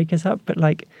light will wake us up, but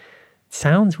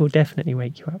sounds will definitely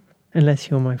wake you up, unless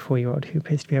you're my 4-year-old who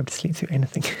appears to be able to sleep through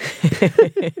anything.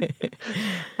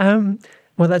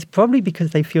 Well, that's probably because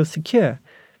they feel secure,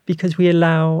 because we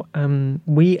allow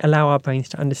our brains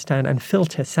to understand and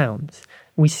filter sounds.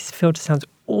 We filter sounds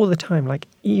all the time. Like,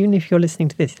 even if you're listening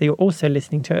to this, you're also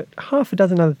listening to half a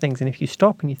dozen other things. And if you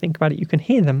stop and you think about it, you can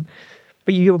hear them,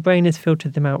 but your brain has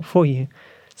filtered them out for you.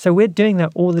 So we're doing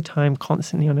that all the time,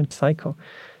 constantly on a cycle.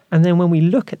 And then when we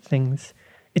look at things,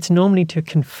 it's normally to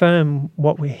confirm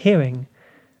what we're hearing.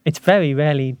 It's very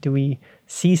rarely do we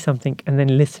see something and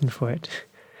then listen for it.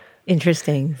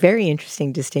 Interesting. Very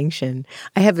interesting distinction.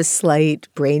 I have a slight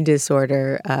brain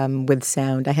disorder with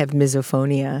sound. I have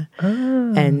misophonia.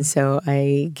 And so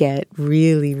I get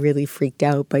really, really freaked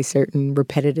out by certain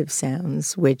repetitive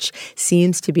sounds, which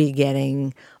seems to be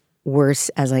getting worse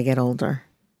as I get older.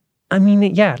 I mean,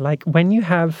 yeah, like when you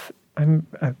have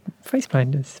face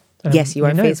blindness. Yes, you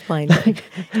are face blind.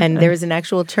 And there is an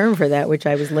actual term for that, which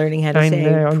I was learning how to say.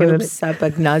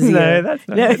 Prosopagnosia. No, that's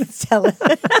not it. Tell us.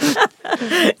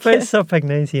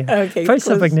 Prosopagnosia. Okay,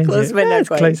 prosopagnosia. Close, but not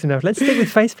quite. Close enough. Let's stick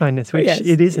with face blindness, which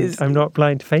it isn't. I'm not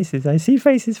blind to faces. I see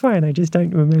faces fine. I just don't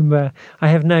remember. I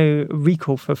have no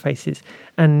recall for faces.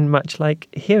 And much like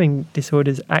hearing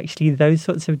disorders, actually those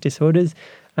sorts of disorders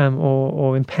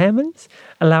or impairments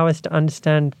allow us to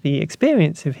understand the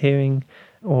experience of hearing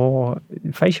or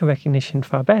facial recognition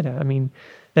far better. I mean,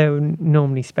 there are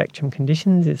normally spectrum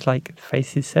conditions. It's like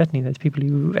faces, certainly. There's people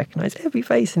who recognize every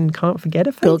face and can't forget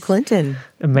a face. Bill Clinton.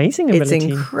 Amazing ability. It's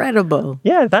incredible.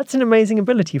 Yeah, that's an amazing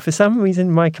ability. For some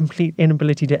reason, my complete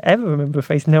inability to ever remember a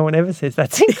face, no one ever says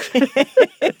that's incredible.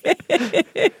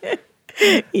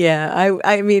 Yeah,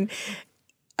 I mean,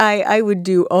 I would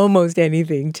do almost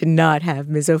anything to not have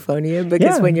misophonia,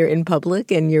 because when you're in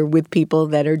public and you're with people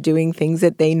that are doing things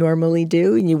that they normally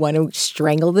do and you want to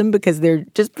strangle them because they're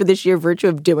just for the sheer virtue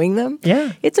of doing them,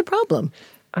 it's a problem.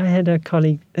 I had a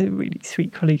colleague, a really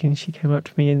sweet colleague, and she came up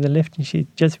to me in the lift and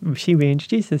she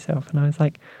reintroduced herself, and I was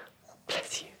like,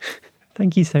 bless you.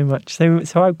 Thank you so much. So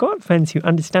I've got friends who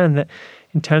understand that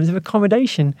in terms of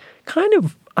accommodation,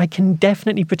 I can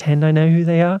definitely pretend I know who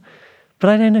they are, but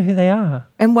I don't know who they are.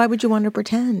 And why would you want to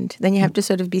pretend? Then you have to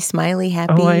sort of be smiley,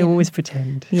 happy. Oh, I always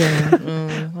pretend.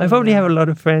 Yeah. I probably have a lot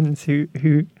of friends who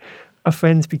are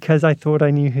friends because I thought I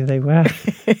knew who they were.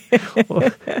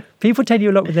 People tell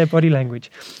you a lot with their body language.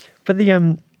 But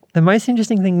the most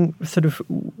interesting thing sort of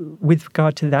with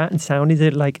regard to that and sound is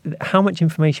that, like, how much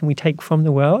information we take from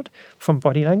the world, from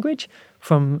body language,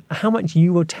 from how much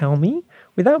you will tell me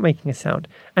without making a sound,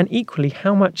 and equally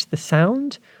how much the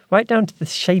sound, right down to the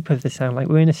shape of the sound. Like,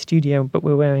 we're in a studio, but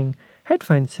we're wearing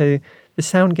headphones, so the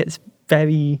sound gets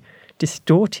very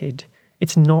distorted.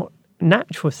 It's not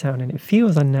natural sound, and it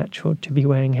feels unnatural to be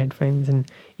wearing headphones and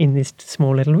in this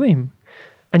small little room.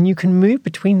 And you can move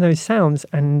between those sounds,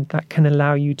 and that can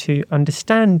allow you to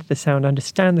understand the sound,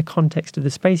 understand the context of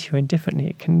the space you're in differently.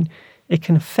 It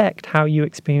can affect how you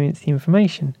experience the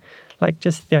information. Like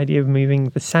just the idea of moving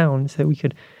the sound so that we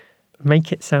could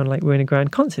make it sound like we're in a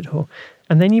grand concert hall.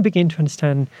 And then you begin to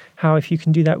understand how, if you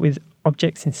can do that with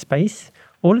objects in space,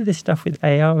 all of this stuff with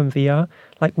AR and VR,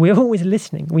 like, we're always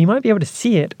listening. We might be able to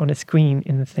see it on a screen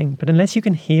in the thing, but unless you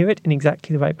can hear it in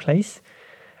exactly the right place,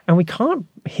 and we can't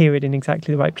hear it in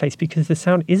exactly the right place because the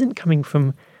sound isn't coming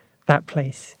from that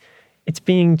place. It's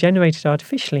being generated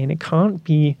artificially, and it can't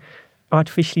be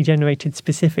artificially generated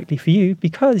specifically for you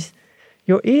because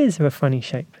your ears are a funny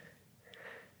shape.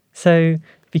 So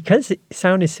because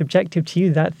sound is subjective to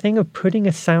you, that thing of putting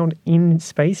a sound in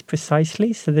space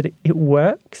precisely so that it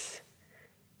works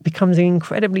becomes an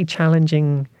incredibly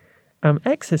challenging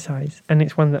exercise, and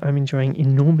it's one that I'm enjoying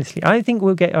enormously. I think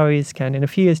we'll get our ears scanned. In a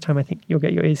few years' time, I think you'll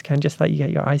get your ears scanned just like you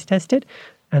get your eyes tested,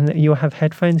 and that you'll have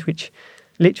headphones which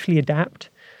literally adapt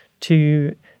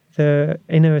to the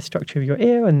inner structure of your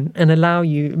ear and allow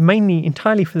you, mainly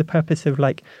entirely for the purpose of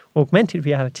like augmented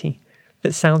reality,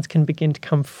 that sounds can begin to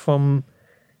come from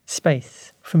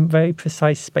space, from very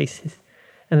precise spaces.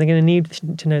 And they're going to need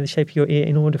to know the shape of your ear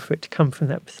in order for it to come from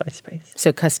that precise space.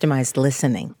 So customized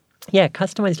listening. Yeah,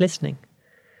 customized listening.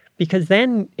 Because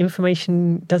then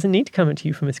information doesn't need to come to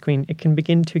you from a screen. It can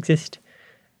begin to exist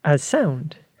as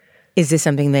sound. Is this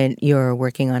something that you're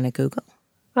working on at Google?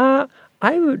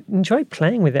 I would enjoy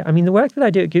playing with it. I mean, the work that I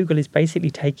do at Google is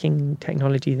basically taking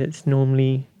technology that's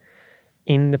normally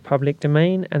in the public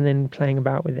domain and then playing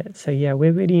about with it. So yeah,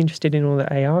 we're really interested in all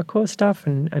the AR core stuff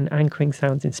and anchoring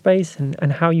sounds in space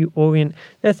and how you orient.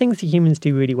 There are things that humans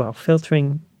do really well.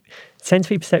 Filtering,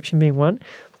 sensory perception being one,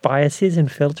 biases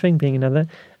and filtering being another,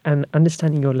 and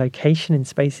understanding your location in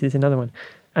space is another one.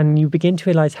 And you begin to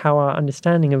realize how our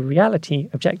understanding of reality,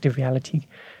 objective reality,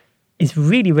 is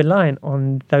really reliant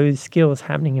on those skills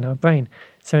happening in our brain.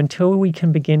 So until we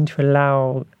can begin to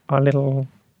allow our little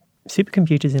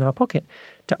supercomputers in our pocket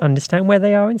to understand where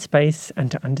they are in space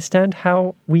and to understand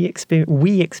how we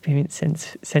experience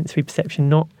sensory perception,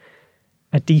 not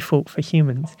a default for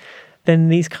humans, then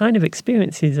these kind of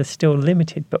experiences are still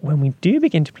limited. But when we do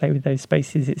begin to play with those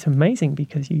spaces, it's amazing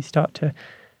because you start to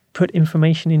put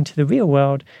information into the real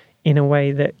world in a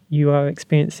way that you are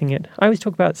experiencing it. I always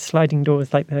talk about sliding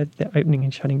doors, like the opening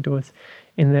and shutting doors,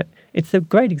 in that it's a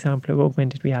great example of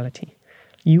augmented reality.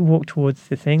 You walk towards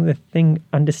the thing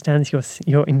understands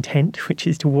your intent, which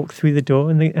is to walk through the door,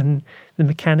 and the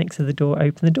mechanics of the door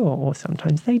open the door, or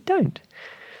sometimes they don't.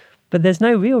 But there's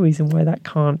no real reason why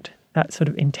that sort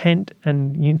of intent,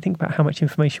 and you think about how much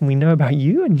information we know about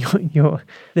you and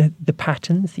the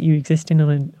patterns that you exist in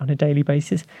on a daily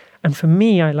basis. And for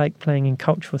me, I like playing in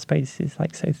cultural spaces.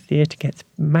 Like, so theatre gets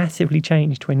massively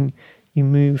changed when you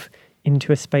move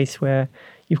into a space where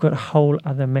you've got a whole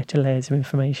other meta layers of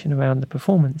information around the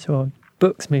performance, or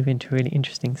books move into a really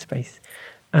interesting space.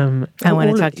 I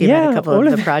want to talk to you about a couple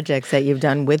of the projects that you've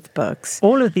done with books.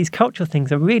 All of these cultural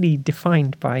things are really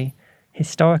defined by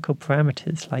historical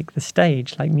parameters, like the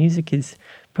stage. Like, music is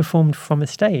performed from a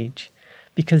stage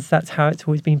because that's how it's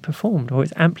always been performed, or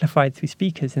it's amplified through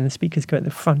speakers, and the speakers go at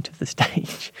the front of the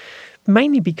stage.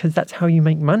 Mainly because that's how you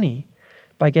make money,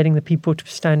 by getting the people to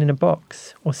stand in a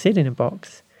box or sit in a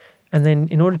box. And then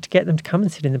in order to get them to come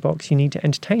and sit in the box, you need to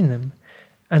entertain them.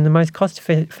 And the most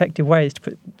cost-effective way is to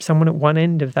put someone at one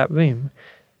end of that room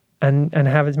and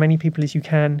have as many people as you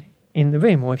can in the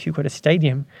room. Or if you've got a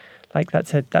stadium, like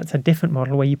that's a different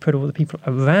model where you put all the people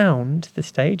around the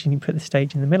stage and you put the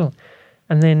stage in the middle.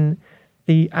 And then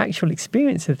the actual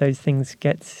experience of those things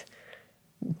gets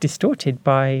distorted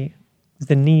by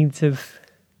the needs of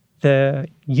the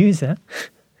user.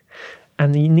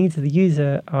 And the needs of the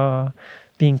user are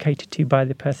being catered to by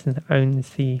the person that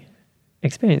owns the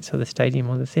experience, or the stadium,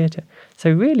 or the theatre.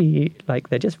 So really, like,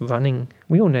 they're just running.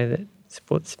 We all know that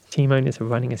sports team owners are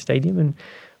running a stadium, and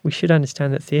we should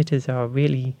understand that theatres are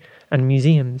really, and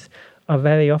museums are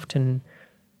very often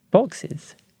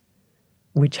boxes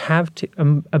which have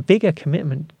a bigger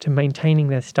commitment to maintaining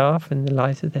their staff and the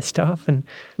lives of their staff, and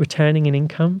returning an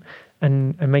income,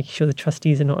 and making sure the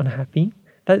trustees are not unhappy.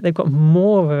 They've got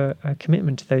more of a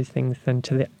commitment to those things than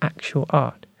to the actual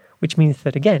art, which means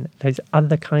that, again, those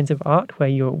other kinds of art where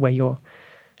you're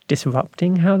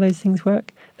disrupting how those things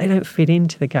work, they don't fit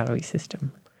into the gallery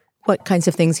system. What kinds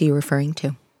of things are you referring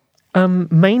to?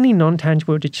 Mainly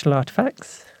non-tangible digital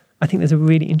artifacts. I think there's a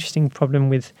really interesting problem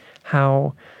with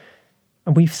how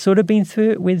we've sort of been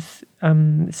through it with,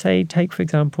 take, for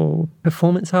example,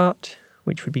 performance art,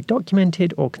 which would be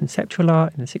documented, or conceptual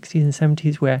art in the 60s and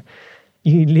 70s, where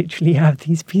you literally have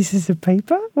these pieces of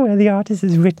paper where the artist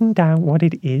has written down what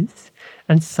it is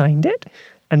and signed it.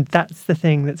 And that's the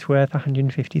thing that's worth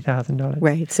 $150,000.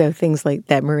 Right. So things like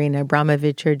that Marina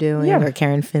Abramovic are doing, or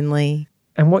Karen Finley.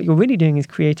 And what you're really doing is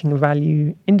creating a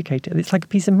value indicator. It's like a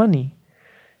piece of money.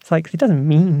 It's like, it doesn't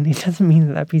mean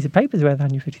that piece of paper is worth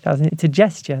 $150,000. It's a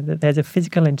gesture that there's a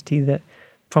physical entity that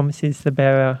promises the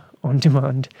bearer on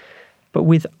demand. But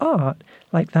with art,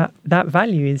 like that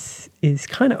value is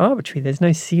kind of arbitrary. There's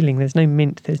no ceiling, there's no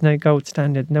mint, there's no gold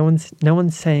standard. No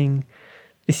one's saying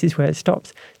this is where it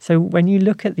stops. So when you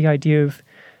look at the idea of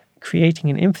creating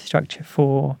an infrastructure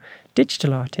for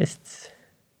digital artists,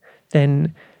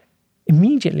 then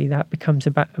immediately that becomes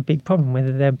a big problem,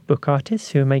 whether they're book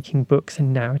artists who are making books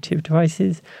and narrative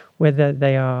devices, whether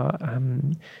they are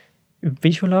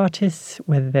visual artists,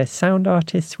 whether they're sound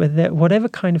artists, whatever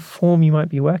kind of form you might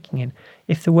be working in.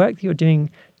 If the work that you're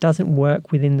doing doesn't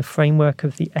work within the framework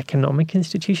of the economic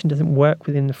institution, doesn't work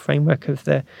within the framework of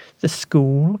the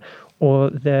school or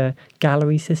the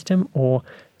gallery system or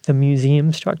the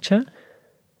museum structure,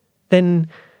 then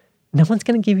no one's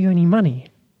going to give you any money.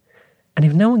 And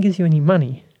if no one gives you any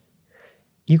money,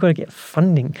 you've got to get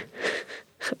funding.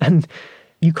 And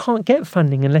you can't get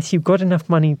funding unless you've got enough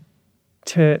money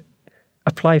to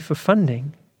apply for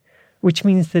funding, which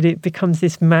means that it becomes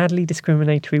this madly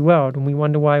discriminatory world, and we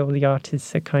wonder why all the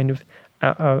artists are kind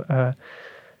of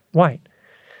white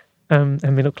and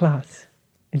middle class.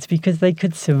 It's because they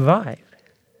could survive,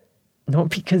 not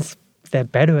because they're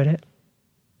better at it.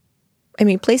 I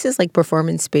mean, places like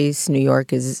Performance Space New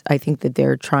York I think that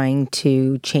they're trying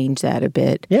to change that a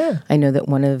bit. Yeah. I know that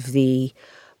one of the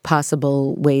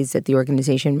possible ways that the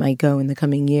organization might go in the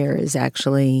coming year is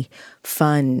actually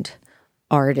fund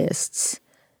artists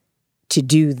to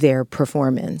do their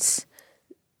performance,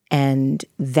 and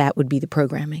that would be the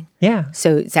programming. Yeah.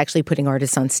 So it's actually putting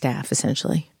artists on staff,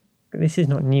 essentially. This is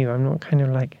not new. I'm not kind of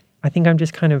like, I think I'm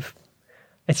just kind of,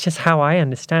 it's just how I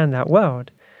understand that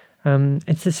world.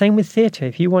 It's the same with theatre.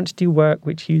 If you want to do work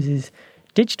which uses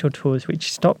digital tools,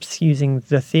 which stops using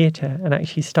the theatre and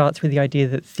actually starts with the idea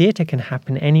that theatre can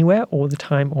happen anywhere, all the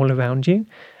time, all around you,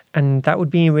 And that would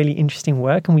be a really interesting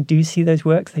work. And we do see those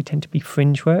works. They tend to be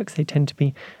fringe works. They tend to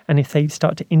be, and if they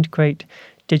start to integrate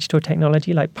digital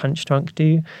technology like Punchdrunk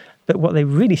do, but what they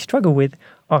really struggle with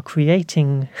are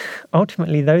creating,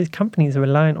 ultimately those companies are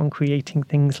reliant on creating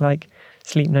things like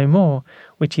Sleep No More,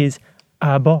 which is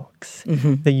a box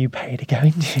that you pay to go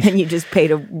into. And you just pay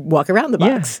to walk around the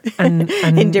box and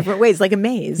in different ways, like a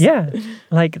maze. Yeah.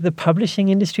 Like the publishing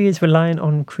industry is reliant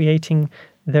on creating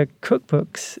the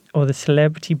cookbooks or the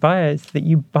celebrity bios that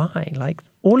you buy. Like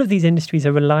all of these industries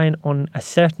are reliant on a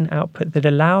certain output that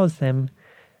allows them.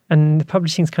 And the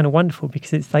publishing is kind of wonderful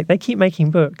because it's like they keep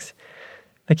making books.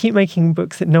 They keep making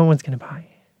books that no one's going to buy.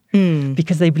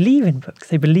 Because they believe in books.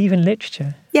 They believe in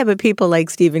literature. Yeah, but people like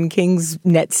Stephen King's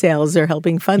net sales are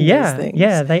helping fund those things.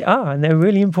 Yeah, they are. And they're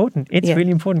really important. It's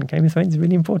really important. Game of Thrones is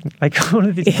really important. Like all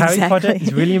of this Harry Potter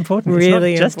is really important.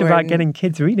 Really it's not just about getting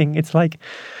kids reading. It's like...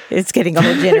 It's getting a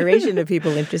whole generation of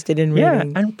people interested in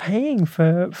reading. Yeah, and paying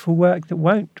for work that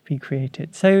won't be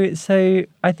created. So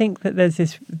I think that there's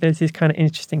this kind of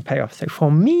interesting payoff. So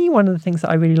for me, one of the things that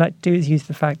I really like to do is use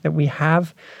the fact that we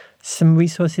have some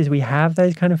resources, we have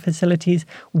those kind of facilities.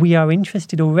 We are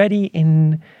interested already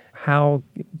in how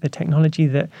the technology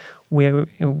that we're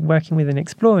working with and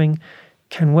exploring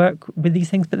can work with these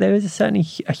things. But there is certainly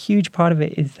a huge part of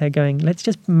it is they're going, let's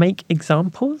just make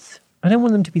examples. I don't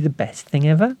want them to be the best thing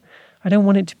ever. I don't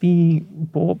want it to be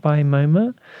bought by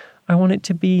MoMA. I want it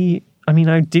to be, I mean,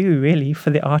 I do really for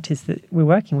the artists that we're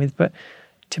working with, but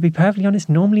to be perfectly honest,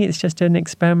 normally it's just an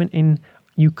experiment in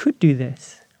you could do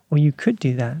this or you could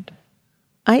do that.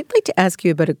 I'd like to ask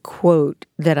you about a quote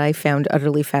that I found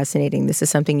utterly fascinating. This is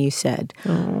something you said.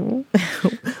 Oh.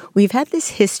 We've had this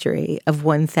history of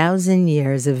 1,000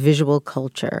 years of visual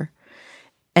culture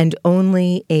and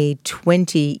only a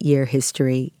 20-year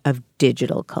history of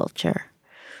digital culture.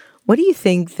 What do you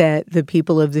think that the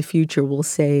people of the future will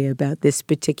say about this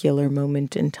particular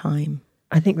moment in time?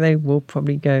 I think they will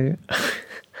probably go, I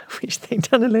wish they'd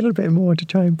done a little bit more to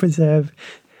try and preserve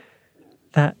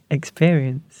that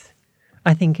experience.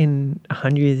 I think in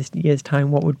 100 years'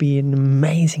 time, what would be an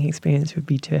amazing experience would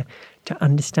be to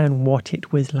understand what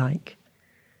it was like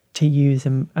to use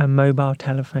a mobile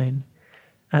telephone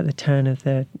at the turn of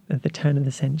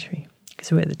the century.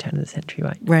 Because we're at the turn of the century,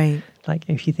 right? Right. Like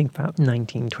if you think about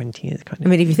 1920 years kind of. I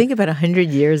mean, if you think about 100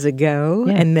 years ago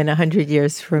and then 100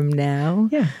 years from now,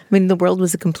 I mean, the world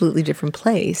was a completely different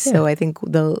place. Yeah. So I think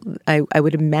I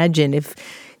would imagine if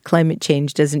climate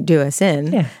change doesn't do us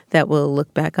in, that we'll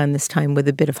look back on this time with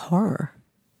a bit of horror.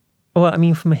 Well, I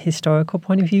mean, from a historical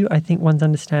point of view, I think one's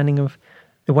understanding of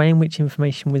the way in which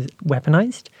information was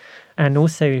weaponized and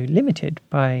also limited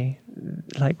by,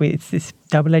 like, it's this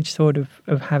double-edged sword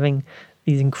of having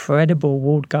these incredible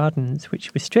walled gardens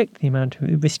which restrict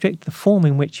the form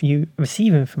in which you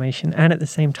receive information, and at the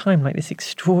same time, like, this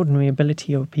extraordinary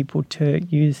ability of people to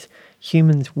use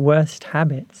humans' worst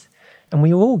habits. And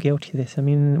we are all guilty of this. I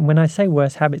mean, when I say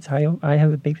worst habits, I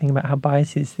have a big thing about how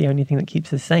bias is the only thing that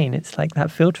keeps us sane. It's like that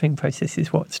filtering process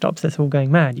is what stops us all going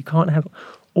mad. You can't have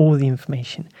all the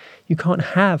information. You can't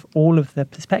have all of the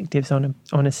perspectives on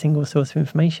a single source of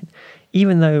information.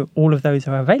 Even though all of those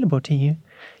are available to you,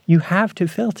 you have to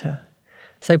filter.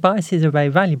 So biases are very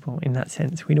valuable in that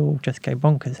sense. We'd all just go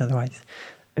bonkers otherwise.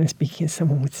 And speaking as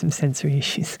someone with some sensory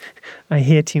issues, I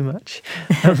hear too much.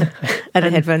 Are the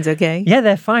headphones okay? Yeah,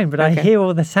 they're fine, but okay. I hear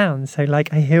all the sounds. So,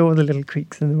 like, I hear all the little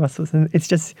creaks and the rustles, and it's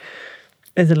just,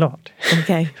 there's a lot.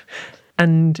 Okay.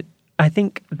 And I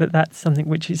think that that's something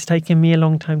which has taken me a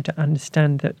long time to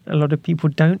understand, that a lot of people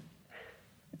don't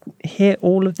hear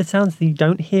all of the sounds. You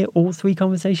don't hear all three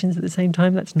conversations at the same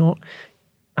time. That's not,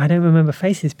 I don't remember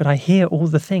faces, but I hear all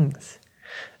the things.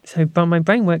 So, but my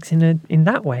brain works in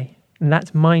that way. And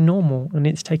that's my normal. And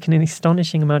it's taken an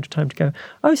astonishing amount of time to go,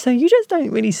 oh, so you just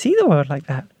don't really see the world like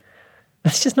that.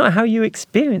 That's just not how you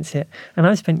experience it. And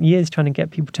I've spent years trying to get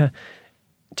people to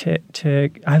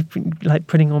I've been like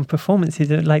putting on performances,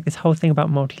 like this whole thing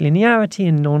about multilinearity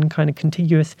and non-kind of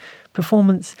contiguous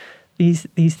performance, these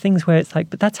things where it's like,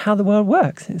 but that's how the world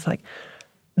works. And it's like,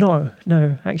 no,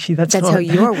 actually, that's how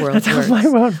your world that's works. How my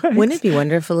world works. Wouldn't it be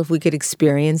wonderful if we could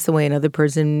experience the way another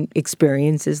person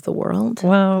experiences the world?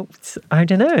 Well, I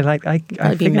don't know. Like,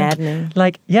 That'd be maddening.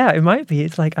 Like, yeah, it might be.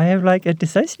 It's like I have like a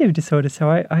dissociative disorder, so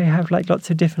I have like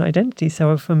lots of different identities.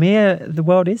 So for me, the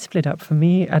world is split up. For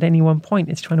me, at any one point,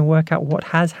 it's trying to work out what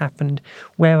has happened,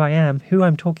 where I am, who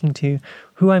I'm talking to,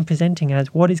 who I'm presenting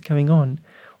as, what is going on.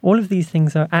 All of these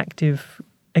things are active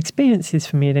experiences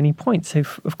for me at any point. So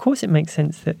of course it makes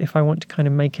sense that if I want to kind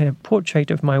of make a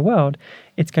portrait of my world,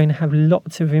 it's going to have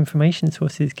lots of information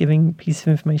sources giving pieces of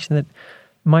information that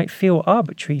might feel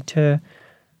arbitrary to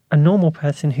a normal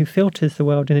person who filters the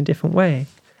world in a different way.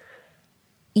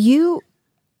 You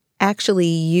actually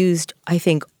used, I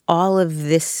think, all of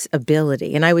this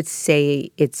ability, and I would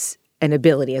say it's an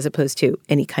ability as opposed to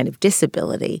any kind of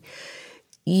disability.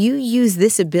 You use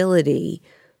this ability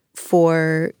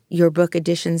for your book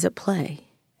Editions at Play.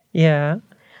 Yeah.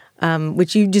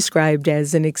 Which you described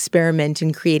as an experiment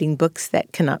in creating books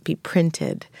that cannot be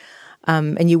printed.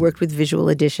 And you worked with Visual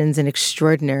Editions, an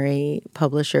extraordinary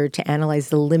publisher, to analyze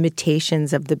the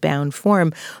limitations of the bound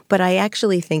form. But I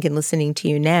actually think, in listening to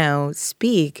you now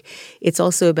speak, it's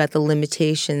also about the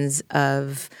limitations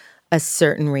of a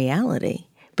certain reality.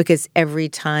 Because every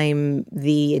time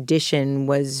the edition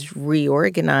was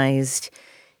reorganized,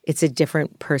 it's a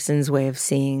different person's way of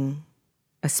seeing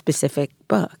a specific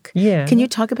book. Yeah. Can you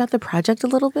talk about the project a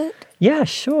little bit? Yeah,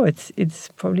 sure. It's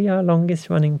probably our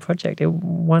longest running project. It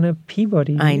won a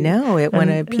Peabody. I know. It won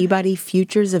a Peabody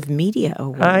Futures of Media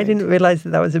Award. I didn't realize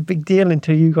that was a big deal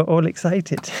until you got all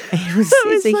excited.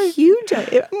 It's a huge,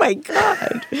 oh my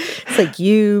God. It's like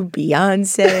you,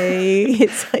 Beyonce.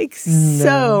 It's like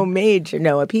so major.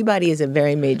 No, a Peabody is a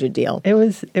very major deal. It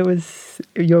was,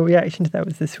 your reaction to that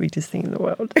was the sweetest thing in the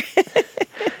world.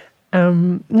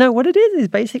 No, what it is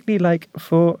basically like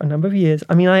for a number of years.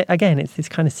 I mean, again, it's this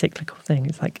kind of cyclical thing.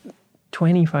 It's like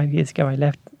 25 years ago, I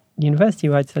left university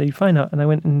where I'd studied fine art and I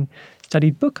went and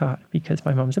studied book art because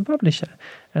my mum's a publisher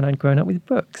and I'd grown up with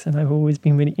books and I've always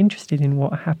been really interested in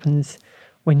what happens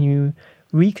when you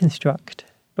reconstruct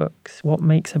books, what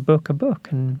makes a book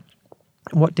and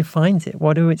what defines it,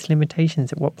 what are its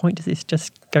limitations, at what point does this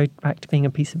just go back to being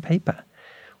a piece of paper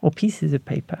or pieces of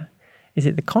paper? Is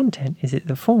it the content? Is it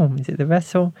the form? Is it the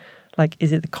vessel? Like,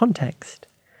 is it the context?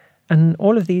 And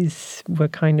all of these were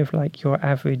kind of like your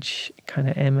average kind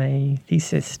of MA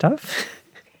thesis stuff.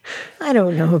 I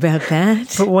don't know about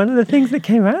that. But one of the things that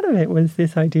came out of it was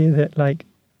this idea that, like,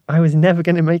 I was never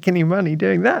going to make any money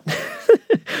doing that.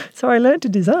 So I learned to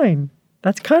design.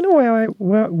 That's kind of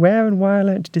where and why I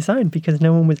learned to design, because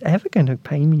no one was ever going to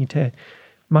pay me to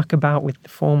muck about with the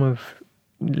form of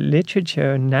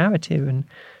literature and narrative. And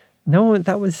no,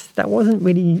 that wasn't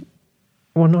really,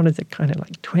 well, not as a kind of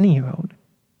like 20-year-old.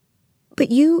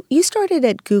 But you started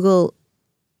at Google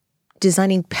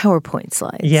designing PowerPoint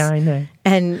slides. Yeah, I know.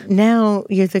 And now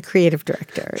you're the creative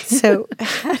director. So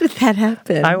how did that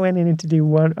happen? I went in to do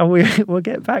one. Oh, we'll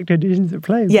get back to Editions at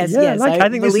Play. Yes, yeah, yes. Like, I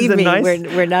think this is a nice,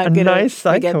 we're not going to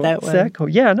forget that one. Circle.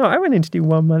 Yeah, no, I went in to do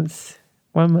 1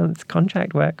 month's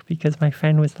contract work because my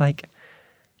friend was like,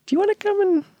 "Do you want to come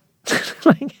and?"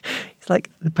 Like, he's like,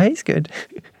 "The pay's good."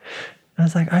 I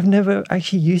was like, "I've never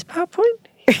actually used PowerPoint."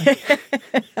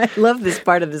 I love this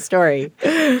part of the story.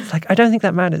 It's like, "I don't think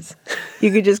that matters."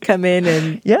 You could just come in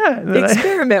and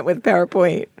experiment with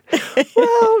PowerPoint.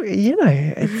 Well,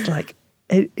 it's like,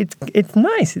 it's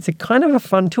nice. It's a kind of a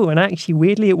fun tool. And actually,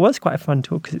 weirdly, it was quite a fun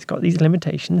tool because it's got these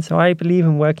limitations. So I believe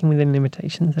in working within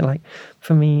limitations. And like,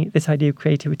 for me, this idea of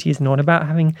creativity is not about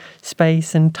having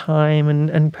space and time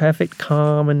and perfect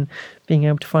calm and being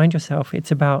able to find yourself.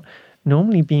 It's about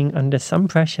normally being under some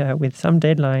pressure with some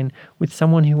deadline with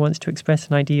someone who wants to express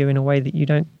an idea in a way that you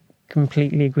don't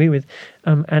completely agree with,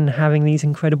 and having these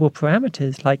incredible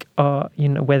parameters, like,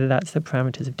 whether that's the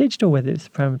parameters of digital, whether it's the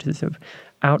parameters of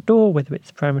outdoor, whether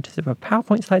it's the parameters of a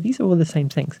PowerPoint slide, these are all the same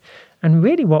things. And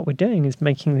really what we're doing is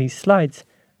making these slides.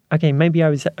 Okay, maybe I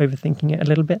was overthinking it a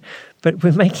little bit, but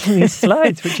we're making these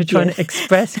slides which are trying to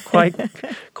express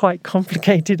quite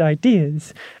complicated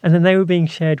ideas. And then they were being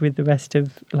shared with the rest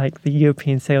of like the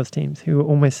European sales teams who were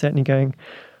almost certainly going,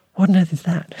 "What on earth is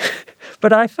that?"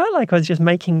 But I felt like I was just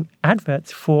making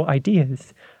adverts for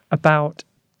ideas about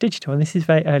digital. And this is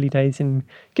very early days in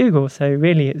Google. So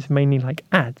really it's mainly like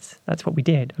ads. That's what we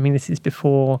did. I mean, this is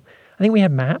before, I think we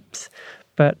had maps,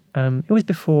 but it was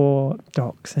before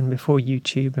Docs and before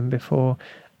YouTube and before,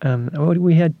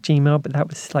 we had Gmail, but that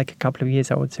was like a couple of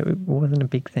years old. So it wasn't a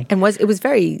big thing. And it was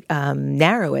very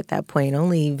narrow at that point.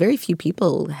 Only very few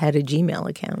people had a Gmail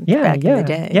account back in the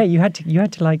day. Yeah, you had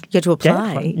to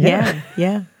apply. Yeah.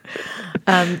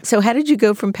 So how did you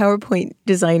go from PowerPoint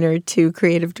designer to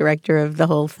creative director of the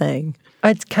whole thing?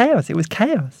 It's chaos. It was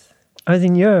chaos. I was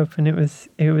in Europe and it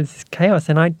was chaos.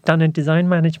 And I'd done a design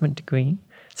management degree.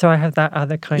 So I have that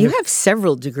other kind of... You have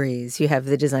several degrees. You have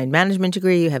the design management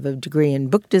degree. You have a degree in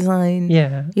book design.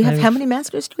 Yeah. You have how many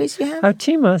master's degrees do you have? I have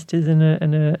 2 masters and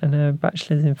a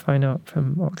bachelor's in fine art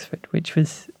from Oxford, which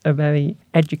was a very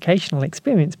educational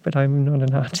experience, but I'm not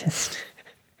an artist.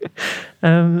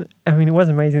 I mean, it was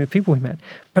amazing the people we met.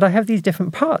 But I have these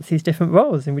different parts, these different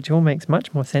roles, in which all makes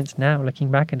much more sense now,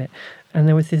 looking back at it. And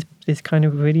there was this kind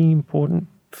of really important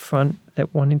front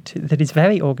that is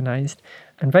very organized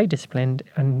and very disciplined,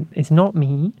 and it's not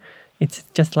me. It's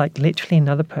just like literally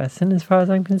another person as far as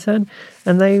I'm concerned.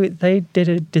 And they did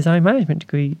a design management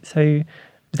degree. So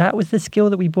that was the skill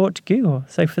that we brought to Google.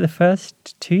 So for the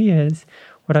first 2 years,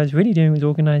 what I was really doing was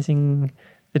organizing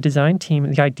the design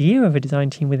team, the idea of a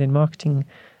design team within marketing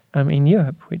in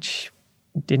Europe, which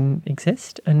didn't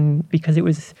exist. And because it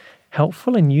was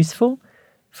helpful and useful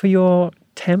for your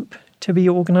temp to be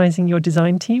organizing your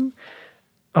design team,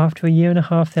 after a year and a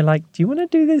half, they're like, do you want to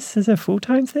do this as a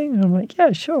full-time thing? And I'm like,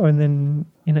 yeah, sure. And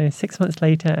then, 6 months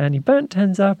later, Andy Burnt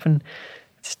turns up and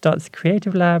starts the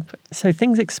creative lab. So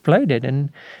things exploded.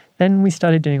 And then we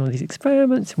started doing all these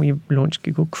experiments, and we launched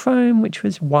Google Chrome, which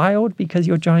was wild because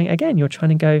you're trying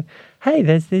to go, hey,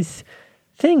 there's this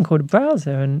thing called a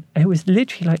browser. And it was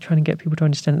literally like trying to get people to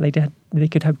understand that they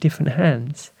could have different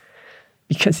hands.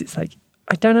 Because it's like,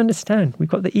 I don't understand. We've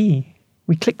got the E.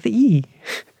 We click the E.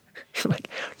 Like,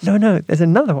 no, there's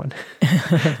another one.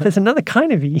 There's another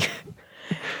kind of E.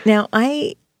 Now,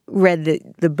 I read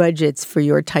that the budgets for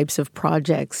your types of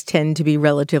projects tend to be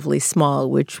relatively small,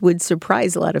 which would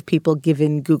surprise a lot of people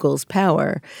given Google's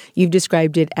power. You've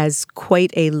described it as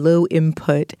quite a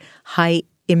low-input,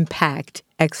 high-impact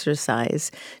exercise.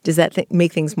 Does that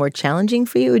make things more challenging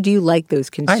for you, or do you like those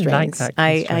constraints? I like that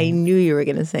constraint. I knew you were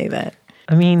going to say that.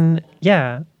 I mean,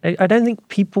 yeah, I don't think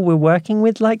people we're working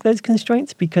with like those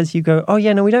constraints, because you go, oh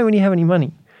yeah, no, we don't really have any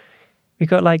money. We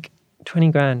got like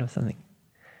 20 grand or something,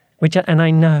 and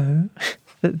I know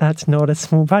that that's not a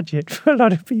small budget for a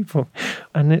lot of people.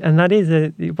 And that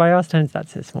is, by our standards,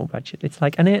 that's a small budget. It's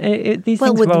like, and these things roll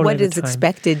over time. Well, with what is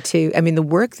expected to, I mean, the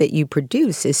work that you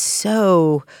produce is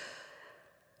so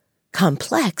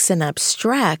complex and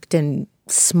abstract and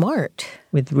smart.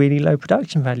 With really low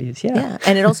production values, yeah. Yeah,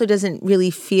 and it also doesn't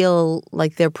really feel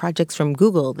like they're projects from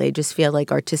Google. They just feel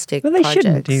like artistic projects. Well, they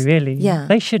shouldn't do, really. Yeah.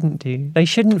 They shouldn't do. They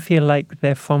shouldn't feel like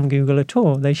they're from Google at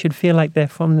all. They should feel like they're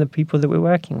from the people that we're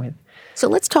working with. So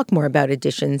let's talk more about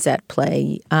Editions at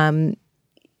Play.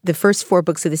 The first 4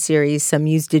 books of the series, some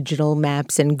use digital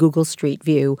maps and Google Street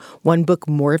View. One book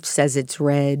morphs as it's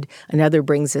read. Another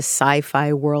brings a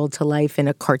sci-fi world to life in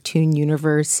a cartoon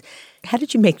universe. How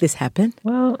did you make this happen?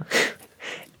 Well,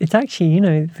 it's actually,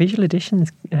 Visual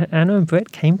Editions, Anna and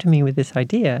Brett came to me with this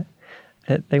idea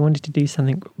that they wanted to do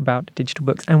something about digital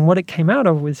books. And what it came out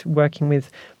of was working with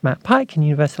Matt Pike and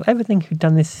Universal Everything, who'd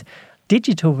done this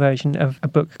digital version of a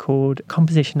book called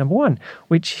Composition No. 1,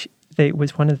 which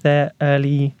was one of their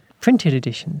early printed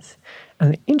editions.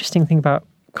 And the interesting thing about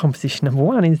Composition No.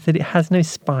 1 is that it has no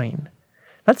spine.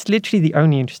 That's literally the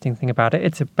only interesting thing about it.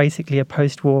 It's basically a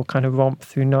post-war kind of romp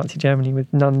through Nazi Germany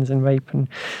with nuns and rape,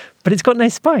 but it's got no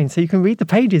spine, so you can read the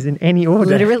pages in any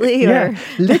order. Literally? Yeah,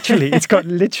 literally. It's got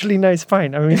literally no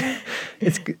spine. I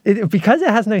mean, because it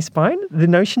has no spine, the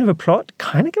notion of a plot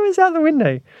kind of goes out the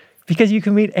window, because you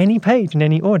can read any page in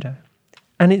any order.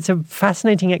 And it's a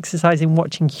fascinating exercise in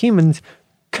watching humans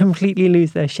completely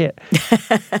lose their shit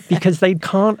because they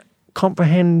can't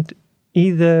comprehend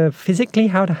either physically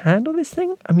how to handle this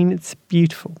thing. I mean, it's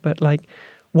beautiful, but like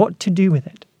what to do with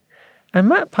it. And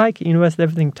Matt Pike at Universal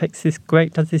Everything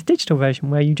does this digital version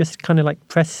where you just kind of like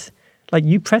press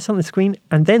on the screen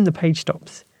and then the page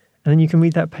stops. And then you can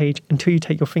read that page until you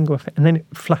take your finger off it, and then it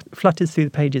flutters through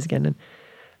the pages again.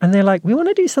 And they're like, we want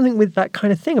to do something with that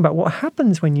kind of thing about what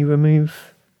happens when you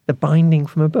remove the binding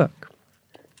from a book.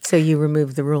 So you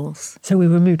removed the rules. So we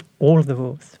removed all of the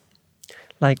rules.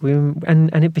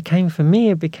 And it became, for me,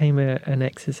 an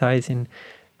exercise in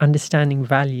understanding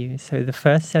value. So the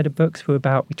first set of books we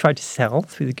tried to sell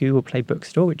through the Google Play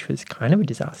bookstore, which was kind of a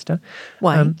disaster.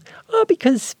 Why?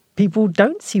 Because people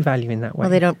don't see value in that way. Well,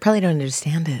 they probably don't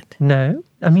understand it. No.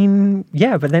 I mean,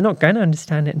 yeah, but they're not going to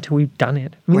understand it until we've done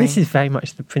it. I mean, This is very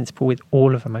much the principle with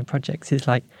all of my projects, is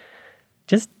like,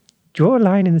 just draw a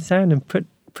line in the sand and put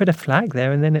a flag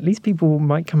there, and then at least people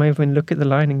might come over and look at the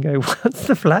line and go, what's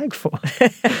the flag for?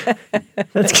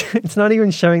 It's not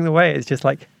even showing the way. It's just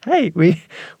like, hey,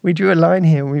 we drew a line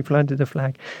here and we planted a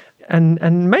flag.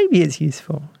 And maybe it's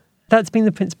useful. That's been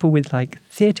the principle with like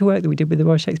theatre work that we did with the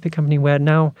Royal Shakespeare Company, where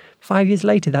now 5 years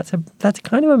later, that's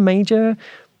kind of a major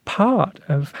part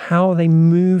of how they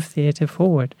move theatre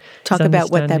forward. Talk about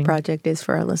what that project is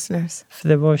for our listeners. For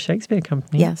the Royal Shakespeare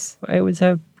Company. Yes. It was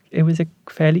a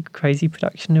fairly crazy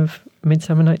production of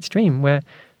Midsummer Night's Dream, where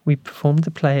we performed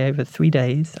the play over 3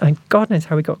 days. And God knows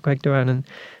how we got Greg Duran and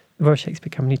the Royal Shakespeare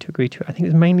Company to agree to it. I think it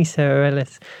was mainly Sarah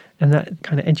Ellis and that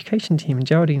kind of education team and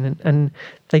Geraldine. And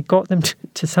they got them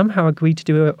to somehow agree to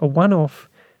do a one-off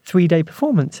 3-day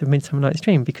performance of Midsummer Night's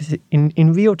Dream, because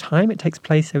in real time it takes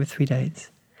place over 3 days.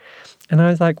 And I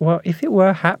was like, well, if it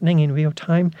were happening in real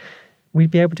time,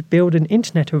 we'd be able to build an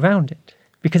internet around it.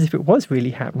 Because if it was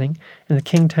really happening and the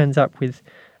king turns up with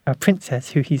a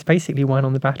princess who he's basically won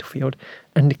on the battlefield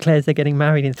and declares they're getting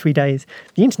married in 3 days,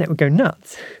 the internet would go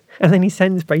nuts. And then he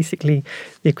sends basically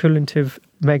the equivalent of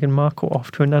Meghan Markle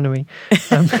off to a nunnery.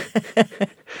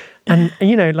 And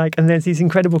there's these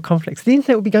incredible conflicts. The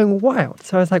internet would be going wild.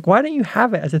 So I was like, why don't you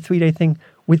have it as a 3-day thing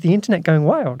with the internet going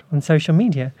wild on social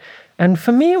media? And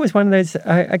for me, it was one of those,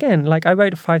 I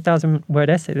wrote a 5,000-word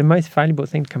essay. The most valuable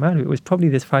thing to come out of it was probably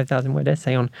this 5,000-word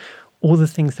essay on all the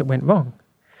things that went wrong.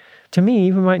 To me,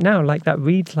 even right now, that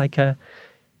reads like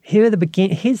here's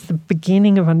the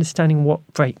beginning of understanding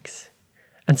what breaks.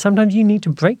 And sometimes you need to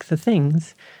break the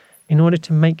things in order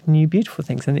to make new, beautiful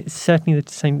things. And it's certainly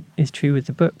the same is true with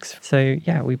the books. So,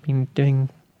 yeah, we've been doing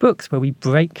books where we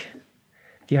break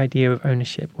the idea of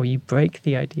ownership, or you break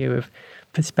the idea of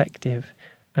perspective,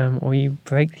 or you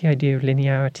break the idea of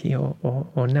linearity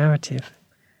or narrative.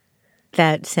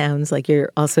 That sounds like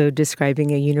you're also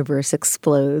describing A Universe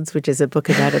Explodes, which is a book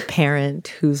about a parent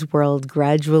whose world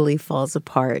gradually falls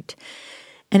apart.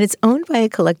 And it's owned by a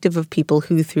collective of people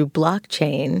who, through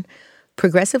blockchain,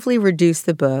 progressively reduce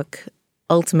the book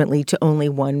ultimately to only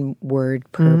 1 word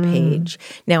per page.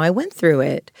 Now, I went through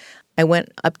it. I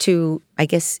went up to, I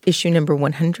guess, issue number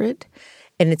 100.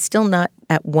 And it's still not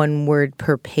at 1 word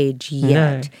per page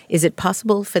yet. No. Is it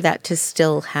possible for that to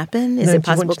still happen? Is it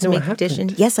possible to make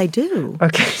additions? Yes, I do.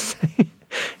 Okay.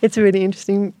 It's really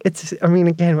interesting.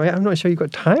 Again, I'm not sure you've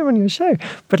got time on your show,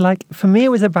 but for me, it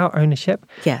was about ownership.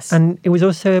 Yes. And it was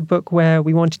also a book where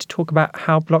we wanted to talk about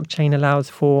how blockchain allows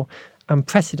for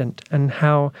precedent, and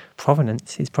how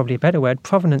provenance is probably a better word.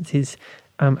 Provenance is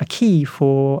a key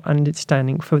for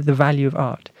understanding for the value of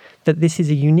art. That this is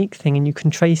a unique thing and you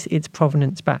can trace its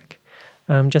provenance back,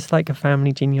 just like a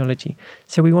family genealogy.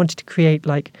 So we wanted to create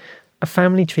a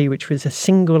family tree which was a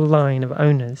single line of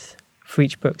owners for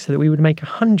each book, so that we would make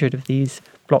 100 of these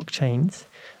blockchains,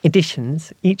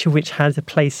 editions, each of which has a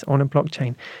place on a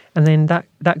blockchain. And then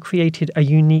that created a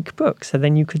unique book. So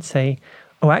then you could say,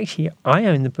 oh, actually, I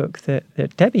own the book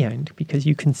that Debbie owned, because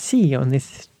you can see on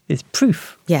this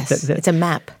proof. Yes, it's a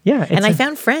map. Yeah. I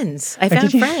found friends.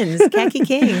 Khaki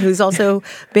King, who's also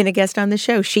been a guest on the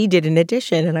show. She did an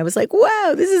edition, and I was like,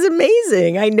 wow, this is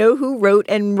amazing. I know who wrote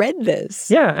and read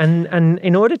this. Yeah, and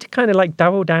in order to kind of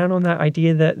double down on that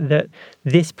idea that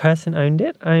this person owned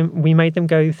it, we made them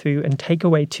go through and take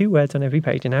away 2 words on every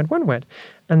page and add 1 word.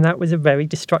 And that was a very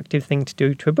destructive thing to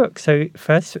do to a book. So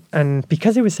first, and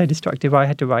because it was so destructive, I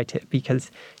had to write it, because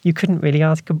you couldn't really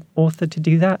ask an author to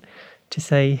do that. To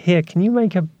say, here, can you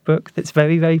make a book that's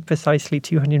very, very precisely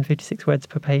 256 words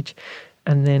per page,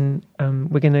 and then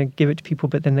we're going to give it to people,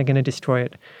 but then they're going to destroy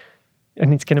it,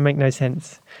 and it's going to make no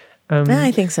sense.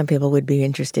 I think some people would be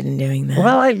interested in doing that.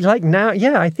 Well,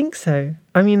 I think so.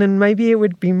 And maybe it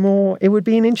would be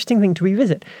an interesting thing to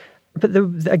revisit. But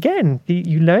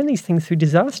you learn these things through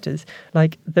disasters.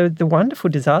 The wonderful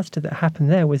disaster that happened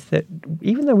there was that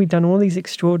even though we'd done all these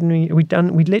we'd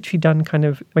literally done kind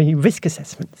of risk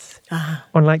assessments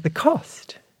on the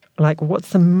cost.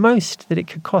 What's the most that it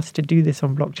could cost to do this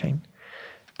on blockchain?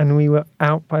 And we were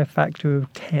out by a factor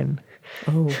of 10.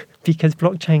 Oh. Because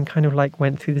blockchain kind of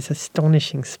went through this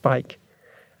astonishing spike,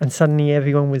 and suddenly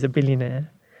everyone was a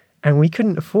billionaire. And we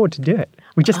couldn't afford to do it.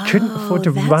 We just couldn't afford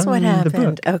to run the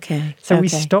book. Okay. So we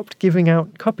stopped giving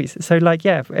out copies. So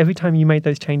every time you made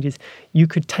those changes, you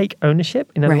could take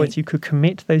ownership. In other words, you could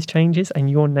commit those changes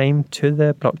and your name to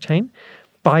the blockchain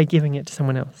by giving it to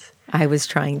someone else. I was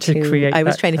trying to figure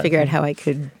out how I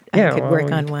could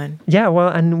work on one. Yeah, well,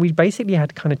 and we basically had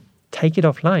to kind of take it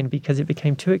offline because it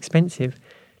became too expensive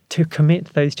to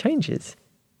commit those changes.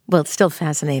 Well, it's still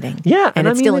fascinating. Yeah. And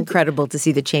it's still incredible to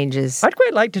see the changes. I'd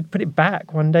quite like to put it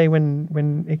back one day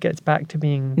when it gets back to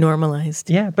being normalized.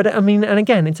 Yeah, but and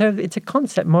again, it's a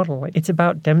concept model. It's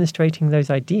about demonstrating those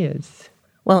ideas.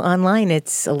 Well, online,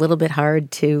 it's a little bit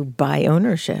hard to buy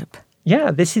ownership.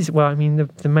 Yeah,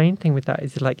 the main thing with that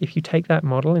is if you take that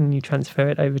model and you transfer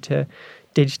it over to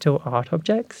digital art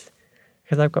objects,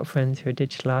 because I've got friends who are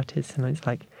digital artists, and it's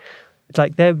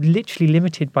they're literally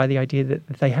limited by the idea that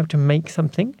they have to make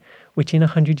something which in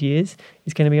 100 years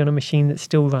is going to be on a machine that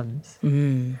still runs.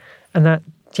 Mm. And that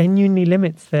genuinely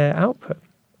limits their output.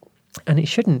 And it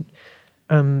shouldn't.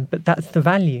 But that's the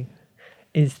value,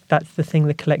 that's the thing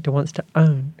the collector wants to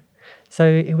own. So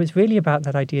it was really about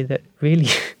that idea that really,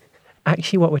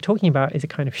 actually what we're talking about is a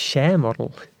kind of share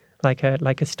model, like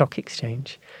a stock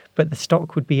exchange. But the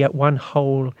stock would be at one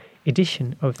whole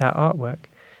edition of that artwork.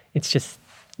 It's just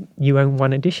you own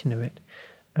one edition of it.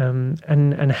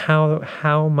 And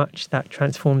how much that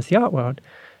transforms the art world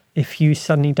if you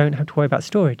suddenly don't have to worry about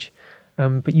storage.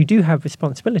 But you do have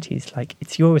responsibilities, like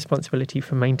it's your responsibility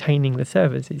for maintaining the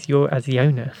servers. It's your as the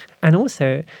owner. And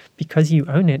also, because you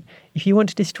own it, if you want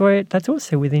to destroy it, that's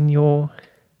also within your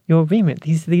remit.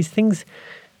 These things,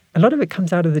 a lot of it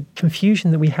comes out of the confusion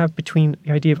that we have between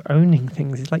the idea of owning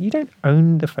things. It's like you don't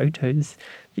own the photos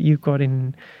that you've got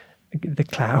in the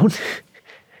cloud.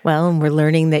 Well, and we're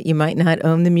learning that you might not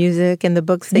own the music and the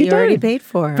books that you already paid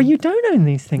for. But you don't own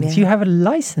these things. Yeah. You have a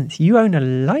license. You own a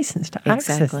license to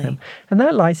access Exactly. them. And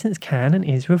that license can and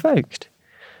is revoked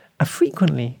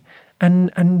frequently.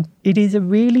 And it is a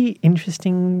really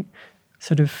interesting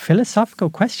sort of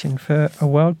philosophical question for a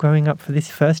world growing up for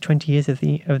this first 20 years of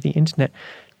the internet,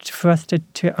 for us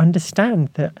to understand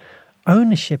that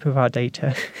ownership of our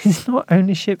data is not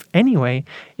ownership anyway.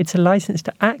 It's a license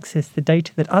to access the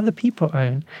data that other people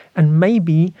own and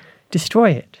maybe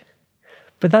destroy it.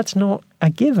 But that's not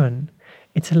a given.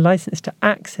 It's a license to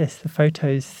access the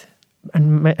photos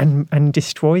and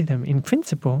destroy them in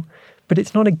principle. But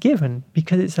it's not a given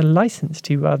because it's a license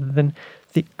to rather than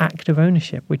the act of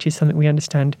ownership, which is something we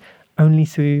understand only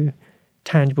through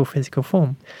tangible physical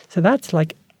form. So that's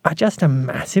like just a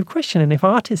massive question. And if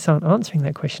artists aren't answering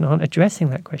that question, aren't addressing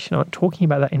that question, aren't talking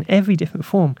about that in every different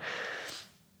form,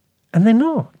 and they're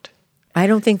not. I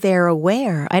don't think they're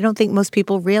aware. I don't think most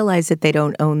people realize that they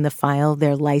don't own the file.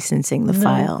 They're licensing the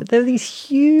file. But there are these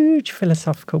huge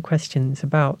philosophical questions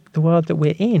about the world that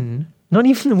we're in, not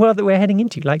even the world that we're heading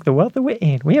into, like the world that we're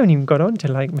in. We haven't even got on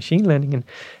to like machine learning and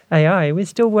AI. We're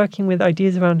still working with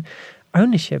ideas around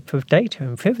ownership of data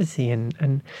and privacy,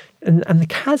 and the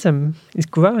chasm is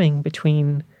growing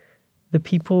between the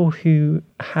people who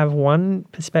have one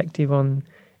perspective on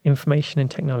information and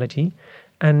technology,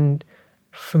 and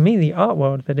for me, the art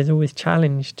world that has always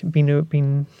challenged,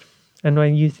 and I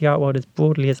use the art world as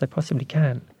broadly as I possibly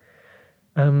can,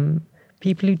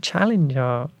 people who challenge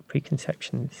our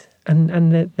preconceptions,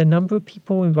 and the number of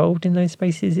people involved in those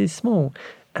spaces is small,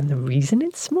 and the reason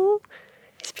it's small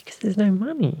is because there's no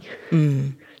money.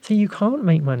 So you can't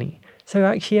make money. So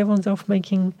actually everyone's off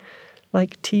making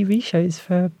like TV shows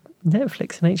for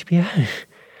Netflix and HBO.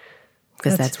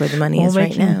 Because that's where the money is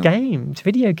right now. Or making games,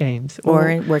 video games.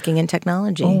 Or working in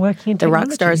technology. Or working in the technology.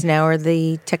 rock stars now are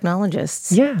the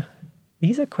technologists. Yeah.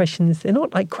 These are questions, they're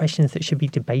not like questions that should be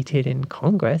debated in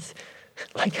Congress.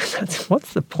 Like,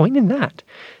 what's the point in that?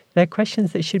 They're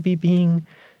questions that should be being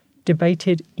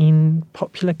debated in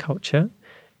popular culture,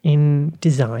 in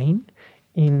design,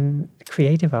 in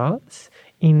creative arts,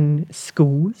 in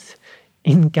schools,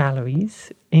 in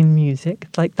galleries, in music.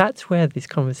 Like, that's where this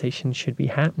conversation should be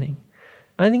happening.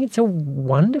 I think it's a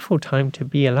wonderful time to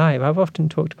be alive. I've often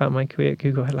talked about my career at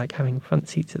Google, like having front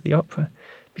seats at the opera,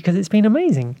 because it's been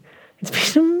amazing.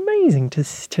 It's been amazing to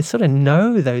sort of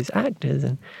know those actors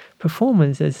and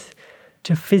performers, as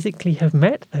to physically have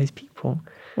met those people.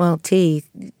 Well, T,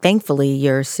 thankfully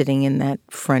you're sitting in that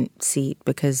front seat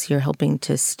because you're helping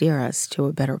to steer us to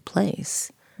a better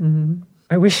place. Mm-hmm.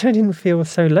 I wish I didn't feel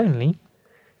so lonely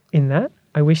in that.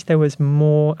 I wish there was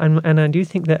more, and I do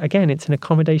think that, again, it's an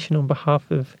accommodation on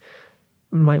behalf of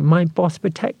my boss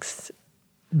protects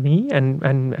me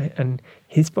and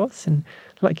his boss and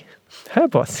like her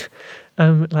boss,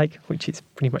 like, which is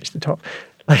pretty much the top.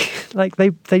 Like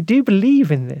they do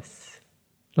believe in this.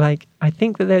 Like, I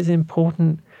think that there's an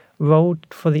important role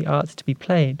for the arts to be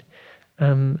played.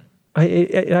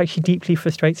 It actually deeply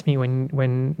frustrates me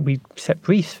when we set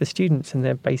briefs for students and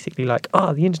they're basically like,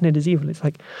 the internet is evil. It's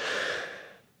like,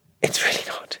 it's really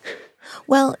not.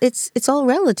 Well, it's all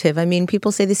relative. I mean,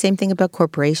 people say the same thing about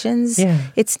corporations. Yeah.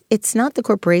 It's not the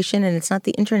corporation and it's not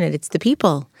the internet. It's the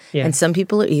people. Yeah. And some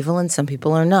people are evil and some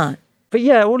people are not. But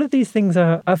yeah, all of these things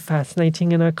are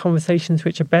fascinating and are conversations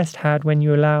which are best had when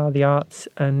you allow the arts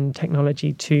and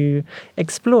technology to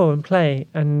explore and play.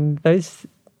 And those,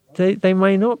 they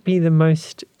may not be the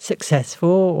most successful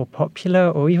or popular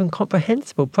or even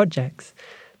comprehensible projects.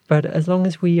 But as long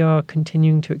as we are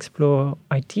continuing to explore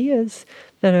ideas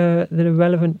that are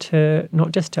relevant to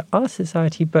not just to our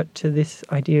society, but to this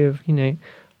idea of,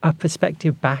 a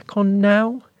perspective back on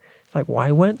now, like,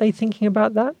 why weren't they thinking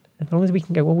about that? As long as we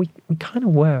can go, well, we kind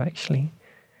of were, actually.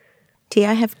 T,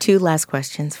 I have 2 last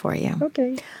questions for you.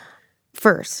 Okay.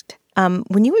 First,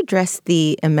 when you addressed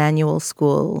the Emmanuel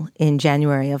School in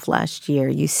January of last year,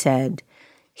 you said,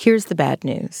 "Here's the bad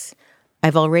news.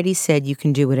 I've already said you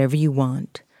can do whatever you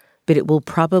want, but it will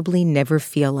probably never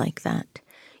feel like that.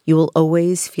 You will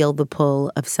always feel the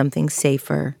pull of something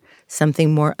safer,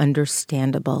 something more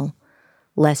understandable,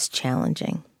 less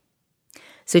challenging."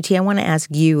 So, T, I want to ask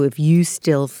you if you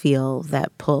still feel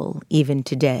that pull even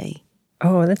today.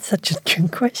 Oh, that's such a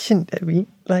good question, Debbie.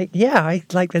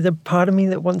 There's a part of me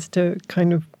that wants to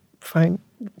kind of find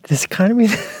this kind of me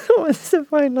that wants to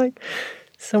find like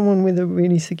someone with a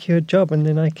really secure job, and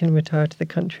then I can retire to the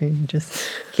country and just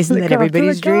isn't that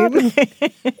everybody's dream?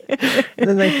 And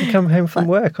then they can come home from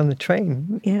work on the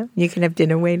train. Yeah, you can have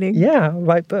dinner waiting. Yeah,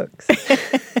 write books.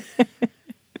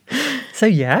 So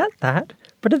yeah, that.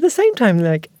 But at the same time,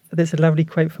 like, there's a lovely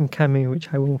quote from Camus,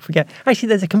 which I will forget. Actually,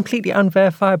 there's a completely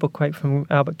unverifiable quote from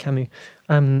Albert Camus,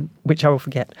 which I will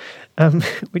forget,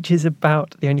 which is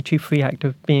about the only true free act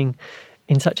of being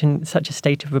in such a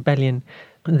state of rebellion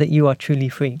that you are truly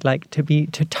free, like to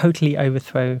totally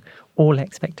overthrow all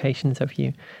expectations of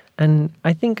you. And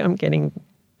I think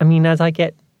as I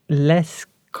get less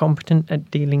competent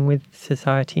at dealing with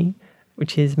society,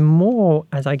 which is more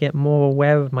as I get more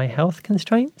aware of my health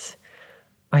constraints,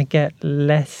 I get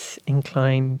less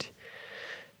inclined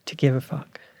to give a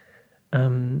fuck.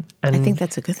 And I think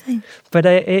that's a good thing. But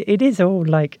it is all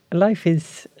like life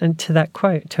is, and to that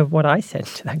quote, to what I said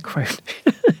to that quote,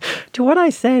 to what I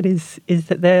said is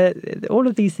that all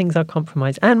of these things are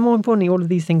compromise, and more importantly, all of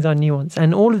these things are nuance,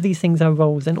 and all of these things are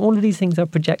roles, and all of these things are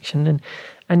projection,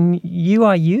 and you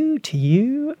are you to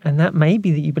you, and that may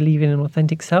be that you believe in an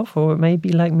authentic self, or it may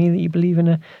be like me that you believe in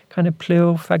a kind of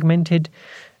plural, fragmented,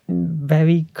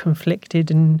 very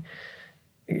conflicted and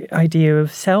idea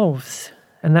of selves.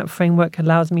 And that framework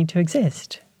allows me to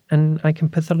exist. And I can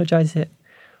pathologize it,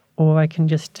 or I can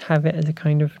just have it as a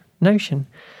kind of notion.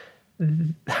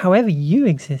 However you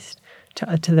exist,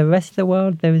 to the rest of the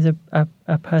world, there is a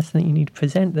person that you need to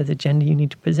present. There's a gender you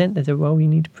need to present. There's a role you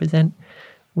need to present.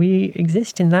 We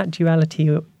exist in that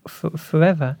duality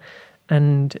forever.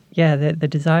 And yeah, the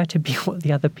desire to be what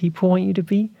the other people want you to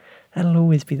be, that'll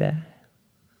always be there.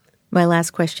 My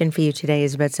last question for you today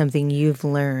is about something you've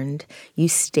learned. You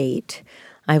state,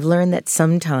 I've learned that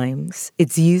sometimes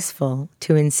it's useful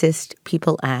to insist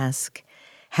people ask,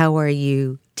 how are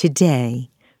you today,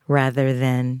 rather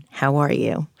than how are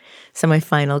you? So my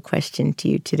final question to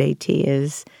you today, T,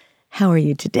 is, how are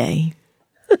you today?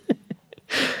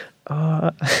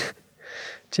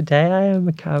 Today I am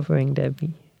recovering,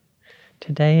 Debbie.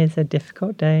 Today is a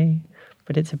difficult day,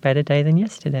 but it's a better day than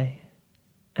yesterday.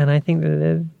 And I think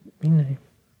that,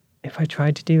 if I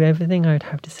tried to do everything, I would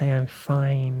have to say I'm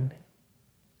fine.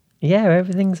 Yeah,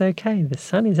 everything's okay. The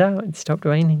sun is out. It stopped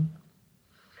raining.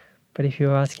 But if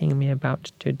you're asking me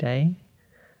about today,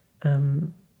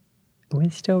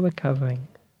 we're still recovering.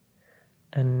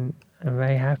 And I'm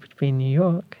very happy to be in New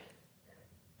York.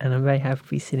 And I'm very happy to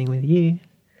be sitting with you.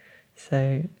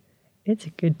 So it's a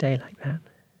good day like that.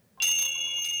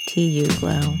 T.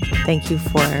 Uglow, thank you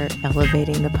for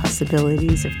elevating the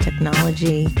possibilities of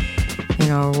technology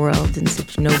in our world in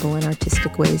such noble and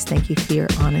artistic ways. Thank you for your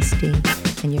honesty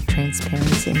and your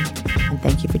transparency. And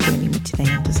thank you for joining me today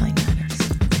on Design Matters.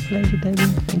 Pleasure, Debbie.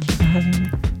 Thank you for having me.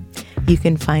 You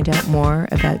can find out more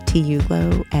about T.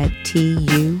 Uglow at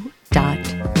tu.me.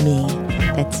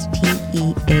 That's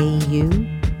TEAU.me.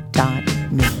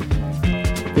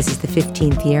 This is the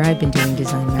 15th year I've been doing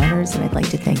Design Matters, and I'd like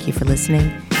to thank you for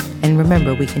listening. And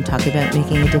remember, we can talk about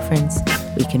making a difference,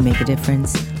 we can make a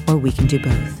difference, or we can do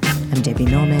both. I'm Debbie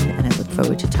Millman, and I look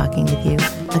forward to talking with you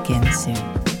again soon.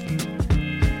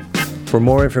 For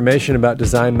more information about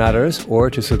Design Matters or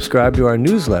to subscribe to our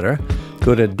newsletter,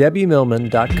 go to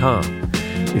debbiemillman.com.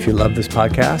 If you love this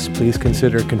podcast, please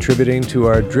consider contributing to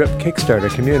our Drip Kickstarter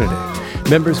community.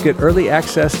 Members get early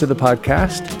access to the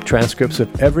podcast, transcripts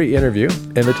of every interview,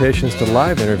 invitations to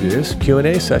live interviews,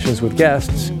 Q&A sessions with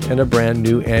guests, and a brand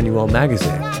new annual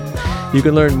magazine. You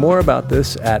can learn more about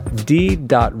this at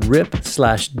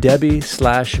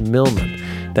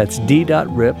d.rip/Debbie/Millman. That's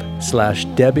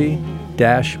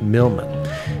d.rip/Debbie-Millman.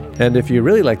 And if you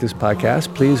really like this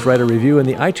podcast, please write a review in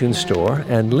the iTunes Store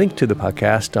and link to the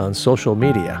podcast on social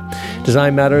media.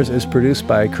 Design Matters is produced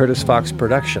by Curtis Fox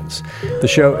Productions. The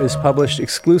show is published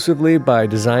exclusively by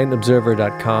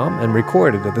DesignObserver.com and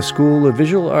recorded at the School of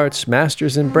Visual Arts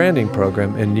Masters in Branding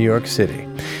program in New York City.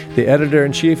 The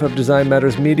editor-in-chief of Design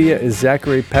Matters Media is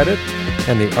Zachary Pettit,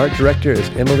 and the art director is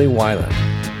Emily Weiland.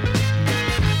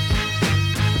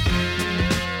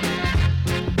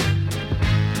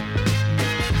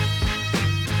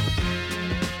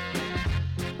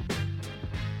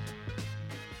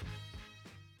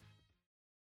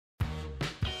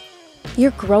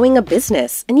 You're growing a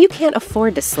business, and you can't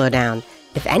afford to slow down.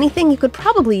 If anything, you could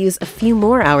probably use a few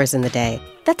more hours in the day.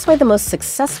 That's why the most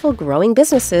successful growing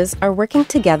businesses are working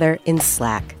together in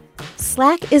Slack.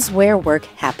 Slack is where work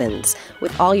happens,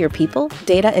 with all your people,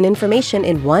 data, and information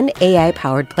in one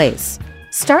AI-powered place.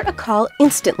 Start a call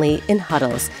instantly in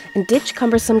huddles and ditch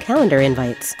cumbersome calendar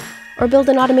invites. Or build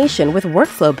an automation with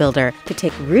Workflow Builder to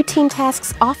take routine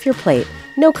tasks off your plate.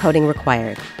 No coding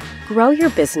required. Grow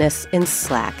your business in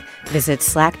Slack. Visit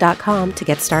slack.com to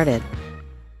get started.